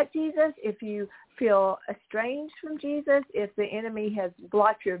met Jesus, if you feel estranged from Jesus, if the enemy has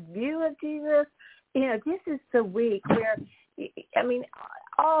blocked your view of Jesus, this is the week where,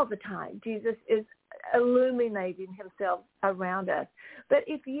 all the time, Jesus is illuminating himself around us. But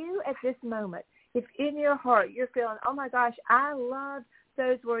if you, at this moment, if in your heart you're feeling, oh my gosh, I love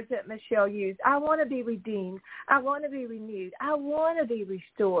those words that Michele used, I want to be redeemed, I want to be renewed, I want to be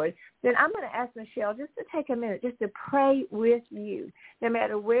restored, then I'm going to ask Michele just to take a minute just to pray with you, no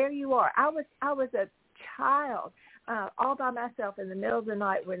matter where you are. I was a child all by myself in the middle of the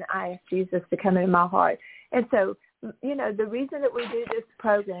night when I asked Jesus to come into my heart. And so, the reason that we do this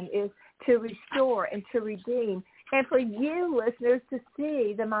program is to restore and to redeem, and for you listeners to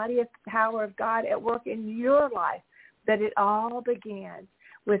see the mighty power of God at work in your life. That it all began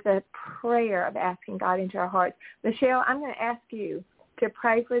with a prayer of asking God into our hearts. Michele, I'm going to ask you to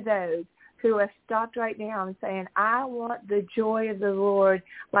pray for those who have stopped right now and saying, I want the joy of the Lord,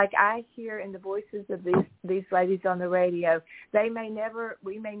 like I hear in the voices of these ladies on the radio. We may never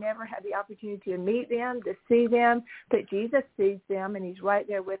have the opportunity to meet them, to see them, but Jesus sees them and he's right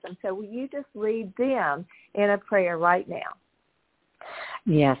there with them. So will you just lead them in a prayer right now?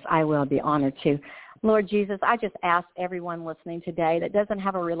 Yes, I will be honored to. Lord Jesus, I just ask everyone listening today that doesn't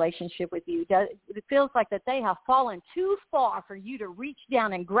have a relationship with you, it feels like that they have fallen too far for you to reach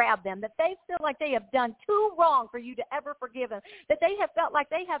down and grab them, that they feel like they have done too wrong for you to ever forgive them, that they have felt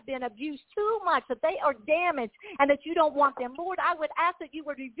like they have been abused too much, that they are damaged and that you don't want them. Lord, I would ask that you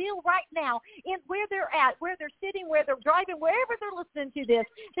would reveal right now in where they're at, where they're sitting, where they're driving, wherever they're listening to this,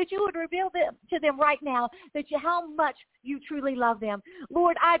 that you would reveal to them right now how much you truly love them.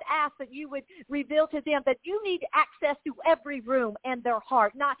 Lord, I'd ask that you would reveal to them that you need access to every room in their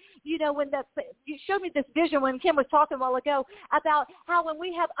heart. Not, when you showed me this vision when Kim was talking a while ago about how when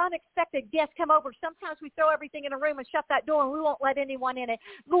we have unexpected guests come over, sometimes we throw everything in a room and shut that door and we won't let anyone in it.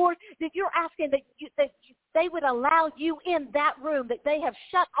 Lord, that you're asking that they would allow you in that room that they have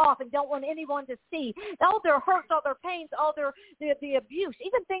shut off and don't want anyone to see. All their hurts, all their pains, all the abuse,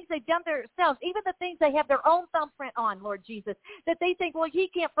 even things they've done themselves, even the things they have their own thumbprint on, Lord Jesus, that they think, well, he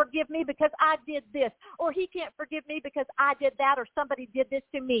can't forgive me because I did this, or he can't forgive me because I did that, or somebody did this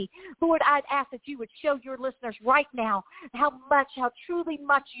to me. Lord, I'd ask that you would show your listeners right now how truly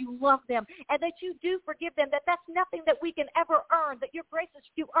much you love them, and that you do forgive them, that that's nothing that we can ever earn, that your grace is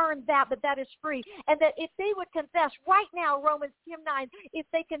to earn that, but that is free. And that if they would confess right now, Romans 10:9, if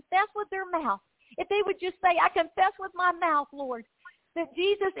they confess with their mouth, if they would just say, I confess with my mouth, Lord, that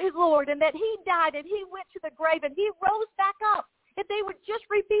Jesus is Lord, and that he died and he went to the grave and he rose back up. If they would just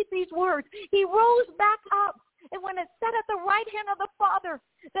repeat these words, he rose back up, and when it's set at the right hand of the Father,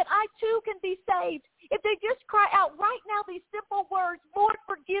 that I too can be saved. If they just cry out right now these simple words, Lord,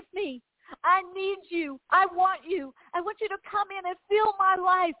 forgive me. I need you. I want you. I want you to come in and fill my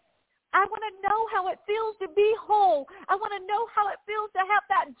life. I want to know how it feels to be whole. I want to know how it feels to have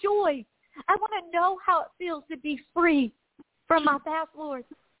that joy. I want to know how it feels to be free from my past, Lord,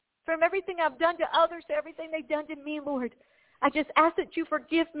 from everything I've done to others, to everything they've done to me, Lord. I just ask that you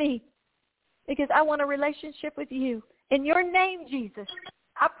forgive me because I want a relationship with you. In your name, Jesus,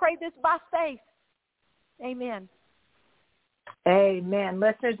 I pray this by faith. Amen. Amen.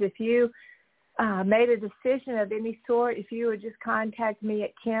 Listeners, if you made a decision of any sort, if you would just contact me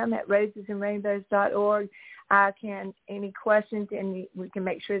at kim@rosesandrainbows.org, any questions, and we can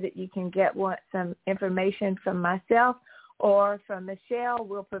make sure that you can get some information from myself or from Michele.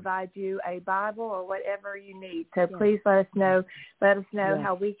 We'll provide you a Bible or whatever you need. So please let us know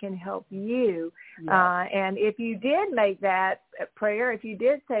how we can help you. And if you did make that prayer, if you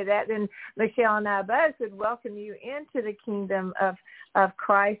did say that, then Michele and I both would welcome you into the kingdom of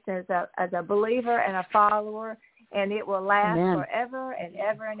Christ as a believer and a follower, and it will last forever and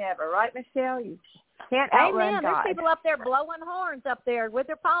ever and ever. Right, Michele? Can't outrun Amen. God. There's people up there blowing horns up there with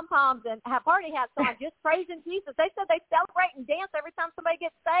their pom-poms and have party hats on, just praising Jesus. They said they celebrate and dance every time somebody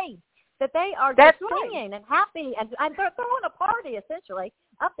gets saved, that they are just singing and happy, and they're throwing a party, essentially,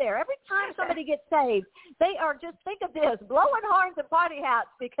 up there. Every time somebody gets saved, they are just, think of this, blowing horns and party hats,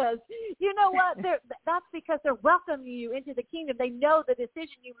 because you know what? That's because they're welcoming you into the kingdom. They know the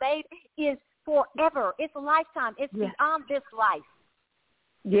decision you made is forever. It's a lifetime. It's beyond this life.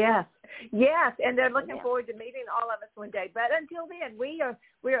 Yes, and they're looking forward to meeting all of us one day. But until then, we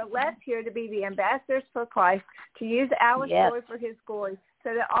are left here to be the ambassadors for Christ, to use our story for His glory,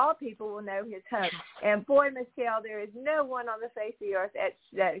 so that all people will know His hope. And boy, Michele, there is no one on the face of the earth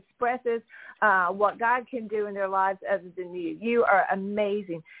that expresses what God can do in their lives other than you. You are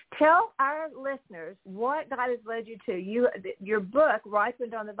amazing. Tell our listeners what God has led you to. Your book,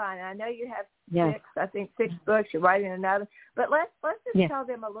 Ripened on the Vine. And I know you have six books. You're writing another. But let's just tell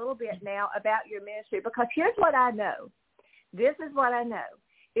them a little bit now about your ministry, because here's what I know. This is what I know,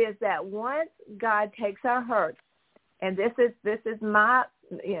 is that once God takes our hurts, and this is my,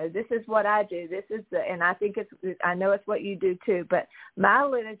 this is what I do. And I think I know it's what you do too. But my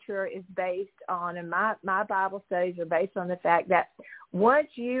literature is based on, and my Bible studies are based on the fact that once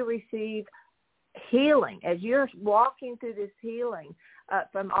you receive healing, as you're walking through this healing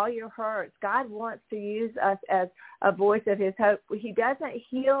from all your hurts, God wants to use us as a voice of His hope. He doesn't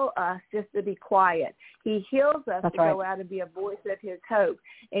heal us just to be quiet. He heals us to go out and be a voice of His hope.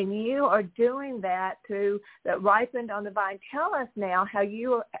 And you are doing that through the Ripened on the Vine. Tell us now how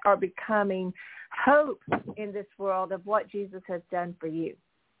you are becoming hope in this world of what Jesus has done for you.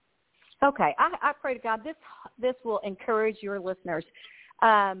 Okay. I pray to God this will encourage your listeners.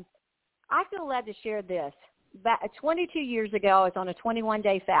 I feel led to share this. 22 years ago, I was on a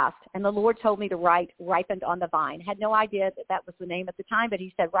 21-day fast, and the Lord told me to write Ripened on the Vine. Had no idea that was the name at the time, but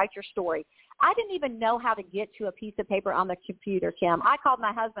He said, write your story. I didn't even know how to get to a piece of paper on the computer, Kim. I called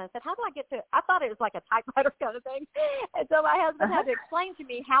my husband and said, how do I get to it? I thought it was like a typewriter kind of thing. And so my husband had to explain to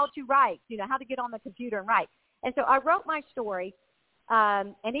me how to write, how to get on the computer and write. And so I wrote my story,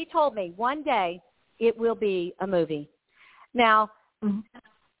 and he told me one day it will be a movie. Now,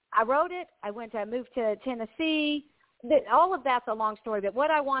 I wrote it. I moved to Tennessee. All of that's a long story, but what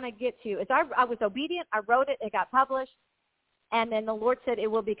I want to get to is I was obedient. I wrote it. It got published, and then the Lord said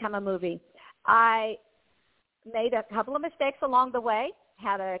it will become a movie. I made a couple of mistakes along the way,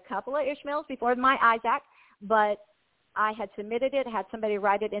 had a couple of Ishmaels before my Isaac, but I had submitted it, had somebody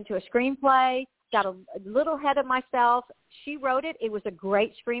write it into a screenplay, got a little ahead of myself. She wrote it. It was a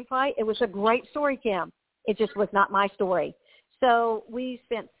great screenplay. It was a great story, Kim. It just was not my story. So we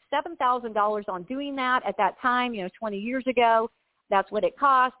spent $7,000 on doing that at that time, 20 years ago. That's what it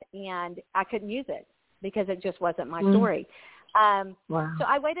cost, and I couldn't use it because it just wasn't my story. Wow. So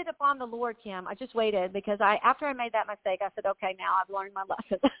I waited upon the Lord, Kim. I just waited because after I made that mistake, I said, okay, now I've learned my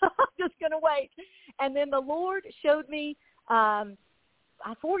lesson. I'm just going to wait. And then the Lord showed me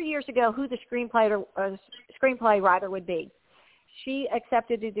 4 years ago who the screenplay writer would be. She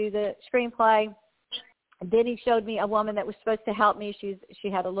accepted to do the screenplay. Then He showed me a woman that was supposed to help me. She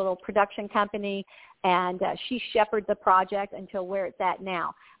had a little production company, and she shepherded the project until where it's at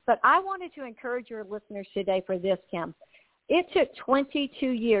now. But I wanted to encourage your listeners today for this, Kim. It took 22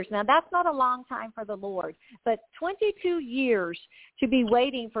 years. Now, that's not a long time for the Lord, but 22 years to be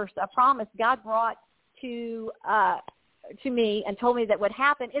waiting for a promise God brought to me and told me that would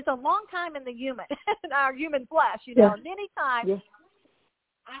happen is a long time in our human flesh. Many times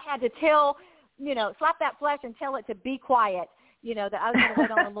I had to tell, slap that flesh and tell it to be quiet, that I was going to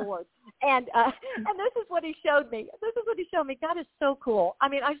wait on the Lord. And this is what He showed me. God is so cool. I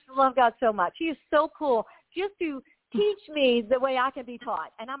mean, I just love God so much. He is so cool just to teach me the way I can be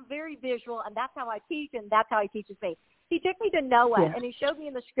taught. And I'm very visual, and that's how I teach, and that's how He teaches me. He took me to Noah, and He showed me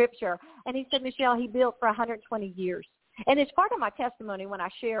in the Scripture, and He said, Michele, he built for 120 years. And it's part of my testimony when I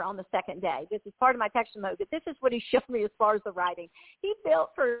share on the second day. This is part of my testimony, that this is what He showed me as far as the writing. He built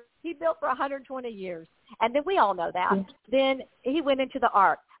for 120 years. And then we all know that. Then He went into the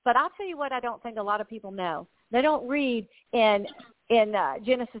ark. But I'll tell you what I don't think a lot of people know. They don't read in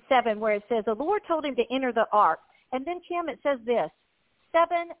Genesis 7 where it says the Lord told him to enter the ark. And then, Kim, it says this,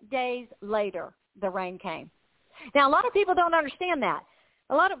 7 days later, the rain came. Now, a lot of people don't understand that.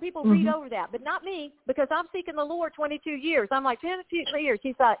 A lot of people read over that, but not me, because I'm seeking the Lord 22 years. I'm like, 22 years.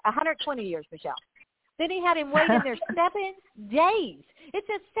 He's like, 120 years, Michele. Then He had him wait in there 7 days. It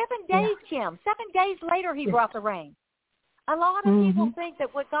says 7 days, Kim. 7 days later, He brought the rain. A lot of people think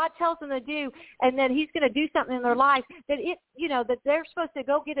that what God tells them to do and that He's going to do something in their life, that that they're supposed to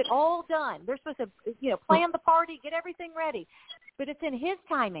go get it all done. They're supposed to, plan the party, get everything ready. But it's in His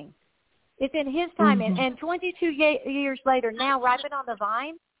timing. It's in his time. And 22 years later, now Ripen on the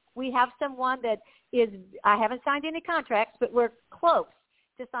Vine, we have someone that is, I haven't signed any contracts, but we're close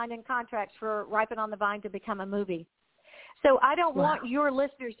to signing contracts for Ripen on the Vine to become a movie. So I don't want your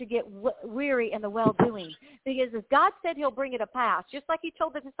listeners to get weary in the well-doing, because if God said he'll bring it to pass, just like he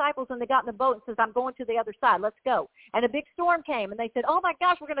told the disciples when they got in the boat and says, I'm going to the other side, let's go. And a big storm came, and they said, oh, my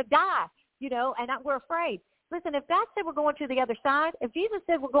gosh, we're going to die, and we're afraid. Listen, if God said we're going to the other side, if Jesus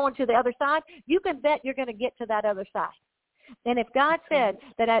said we're going to the other side, you can bet you're going to get to that other side. And if God said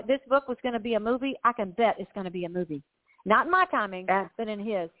that this book was going to be a movie, I can bet it's going to be a movie. Not in my timing, but in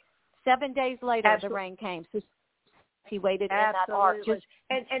his. 7 days later, the rain came. So he waited in that ark, just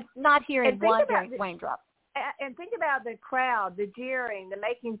and not hearing one raindrop. And think about the crowd, the jeering, the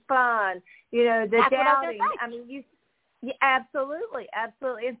making fun, the doubting. I mean, absolutely. And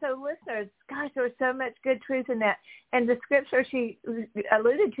so, listeners, gosh, there was so much good truth in that. And the scripture she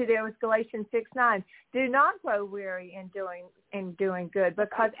alluded to there was Galatians 6:9. Do not grow weary in doing good,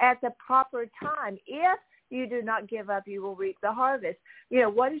 because at the proper time, if you do not give up, you will reap the harvest.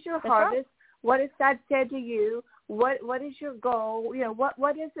 What is your harvest? Right. What has God said to you? What is your goal?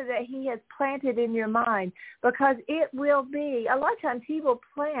 What is it that he has planted in your mind? Because it will be, a lot of times he will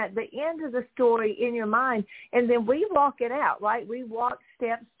plant the end of the story in your mind, and then we walk it out, right? We walk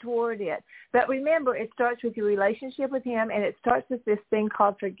steps toward it. But remember, it starts with your relationship with him, and it starts with this thing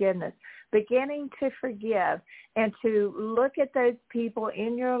called forgiveness, beginning to forgive and to look at those people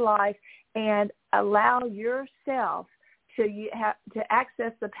in your life and allow yourself to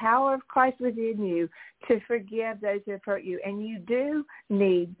access the power of Christ within you to forgive those who have hurt you. And you do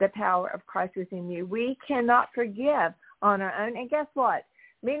need the power of Christ within you. We cannot forgive on our own. And guess what?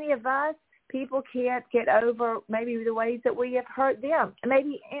 Many of us, people can't get over maybe the ways that we have hurt them.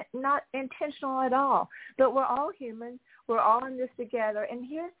 Maybe not intentional at all. But we're all humans. We're all in this together. And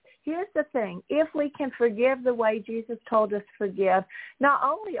here's the thing. If we can forgive the way Jesus told us to forgive, not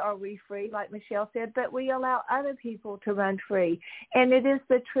only are we free, like Michele said, but we allow other people to run free. And it is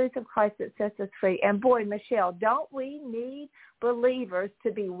the truth of Christ that sets us free. And boy, Michele, don't we need believers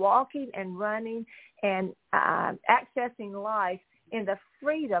to be walking and running and accessing life in the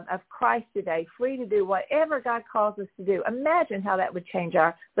freedom of Christ today, free to do whatever God calls us to do. Imagine how that would change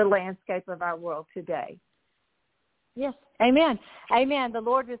the landscape of our world today. Yes, amen. Amen. The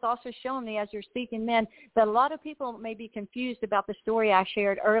Lord has also shown me as you're speaking, men, that a lot of people may be confused about the story I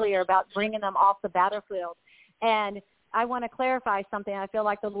shared earlier about bringing them off the battlefield. And I want to clarify something I feel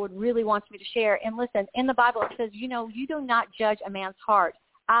like the Lord really wants me to share. And listen, in the Bible it says, you do not judge a man's heart.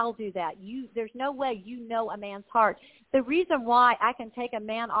 I'll do that. There's no way you know a man's heart. The reason why I can take a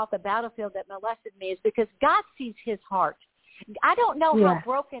man off the battlefield that molested me is because God sees his heart. I don't know how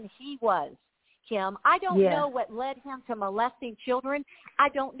broken he was, Kim. I don't know what led him to molesting children. I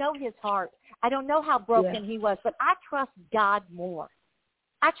don't know his heart. I don't know how broken he was, but I trust God more.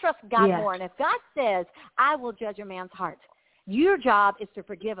 I trust God more. And if God says, I will judge a man's heart, your job is to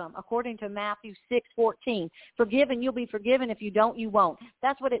forgive him, according to Matthew 6:14. Forgive and you'll be forgiven. If you don't, you won't.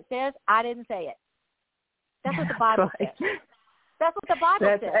 That's what it says. I didn't say it. That's what the Bible says. That's what the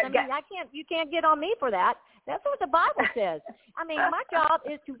Bible says. I mean, you can't get on me for that. That's what the Bible says. I mean, my job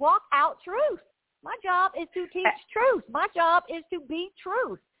is to walk out truth. My job is to teach truth. My job is to be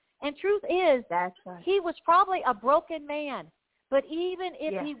truth. And truth is, he was probably a broken man. But even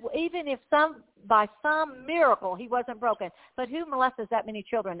if by some miracle he wasn't broken, but who molested that many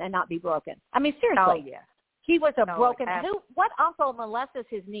children and not be broken? I mean, seriously, he was a broken. What uncle molested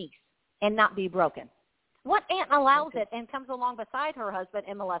his niece and not be broken? What aunt allows it and comes along beside her husband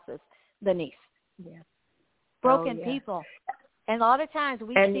and molests the niece? Yeah, broken people. And a lot of times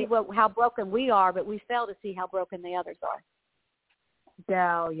we see how broken we are, but we fail to see how broken the others are.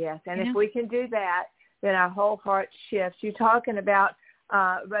 Oh, yes. And if we can do that, then our whole heart shifts. You're talking about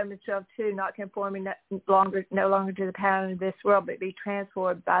Romans 12:2, not conforming no longer to the pattern of this world, but be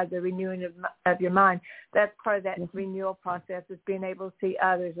transformed by the renewing of your mind. That's part of that renewal process, is being able to see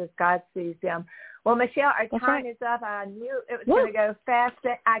others as God sees them. Well, Michele, our time is up. I knew it was going to go fast.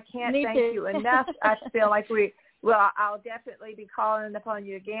 I can't thank you enough. I feel like I'll definitely be calling upon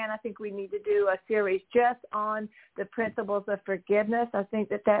you again. I think we need to do a series just on the principles of forgiveness. I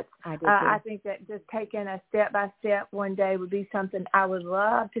think I think that just taking a step by step one day would be something I would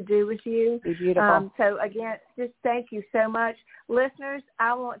love to do with you. Be beautiful. So again, just thank you so much. Listeners,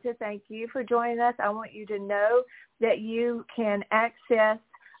 I want to thank you for joining us. I want you to know that you can access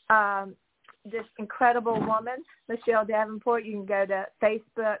this incredible woman, Michele Davenport. You can go to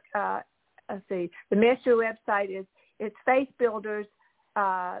Facebook. Let's see. The ministry website is Faith Builders.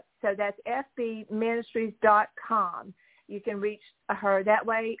 So that's fbministries.com. you can reach her that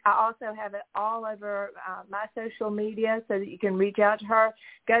way. I also have it all over my social media so that you can reach out to her.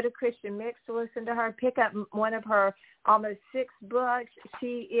 Go to Christian Mix to listen to her. Pick up one of her almost 6 books.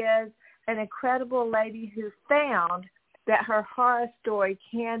 She is an incredible lady who found that her horror story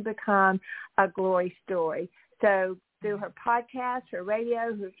can become a glory story. So through her podcast, her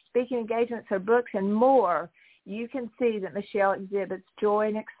radio, her speaking engagements, her books, and more, you can see that Michele exhibits joy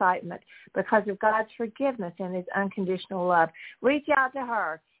and excitement because of God's forgiveness and his unconditional love. Reach out to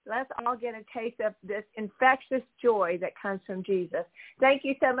her. Let's all get a taste of this infectious joy that comes from Jesus. Thank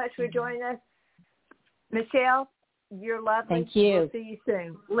you so much for joining us. Michele, you're lovely. Thank you. We'll see you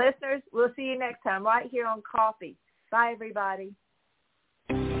soon. Listeners, we'll see you next time right here on Coffee. Bye, everybody.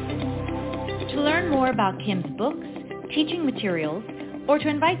 To learn more about Kim's books, teaching materials, or to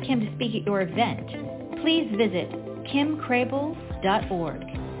invite Kim to speak at your event, please visit kimcrabill.org.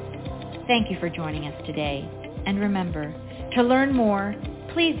 Thank you for joining us today. And remember, to learn more,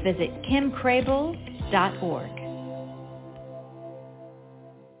 please visit kimcrabill.org.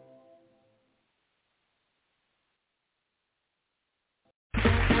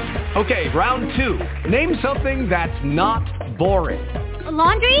 Okay, round 2. Name something that's not boring. A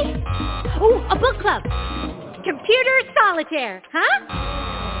laundry? Ooh, a book club. Computer solitaire, huh?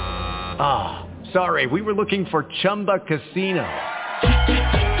 Ah, sorry, we were looking for Chumba Casino.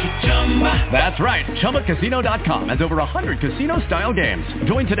 That's right, ChumbaCasino.com has over 100 casino-style games.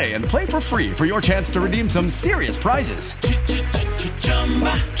 Join today and play for free for your chance to redeem some serious prizes.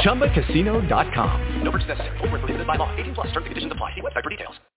 ChumbaCasino.com. No purchase necessary. Void where prohibited by law. 18+ terms and conditions apply. See website for details.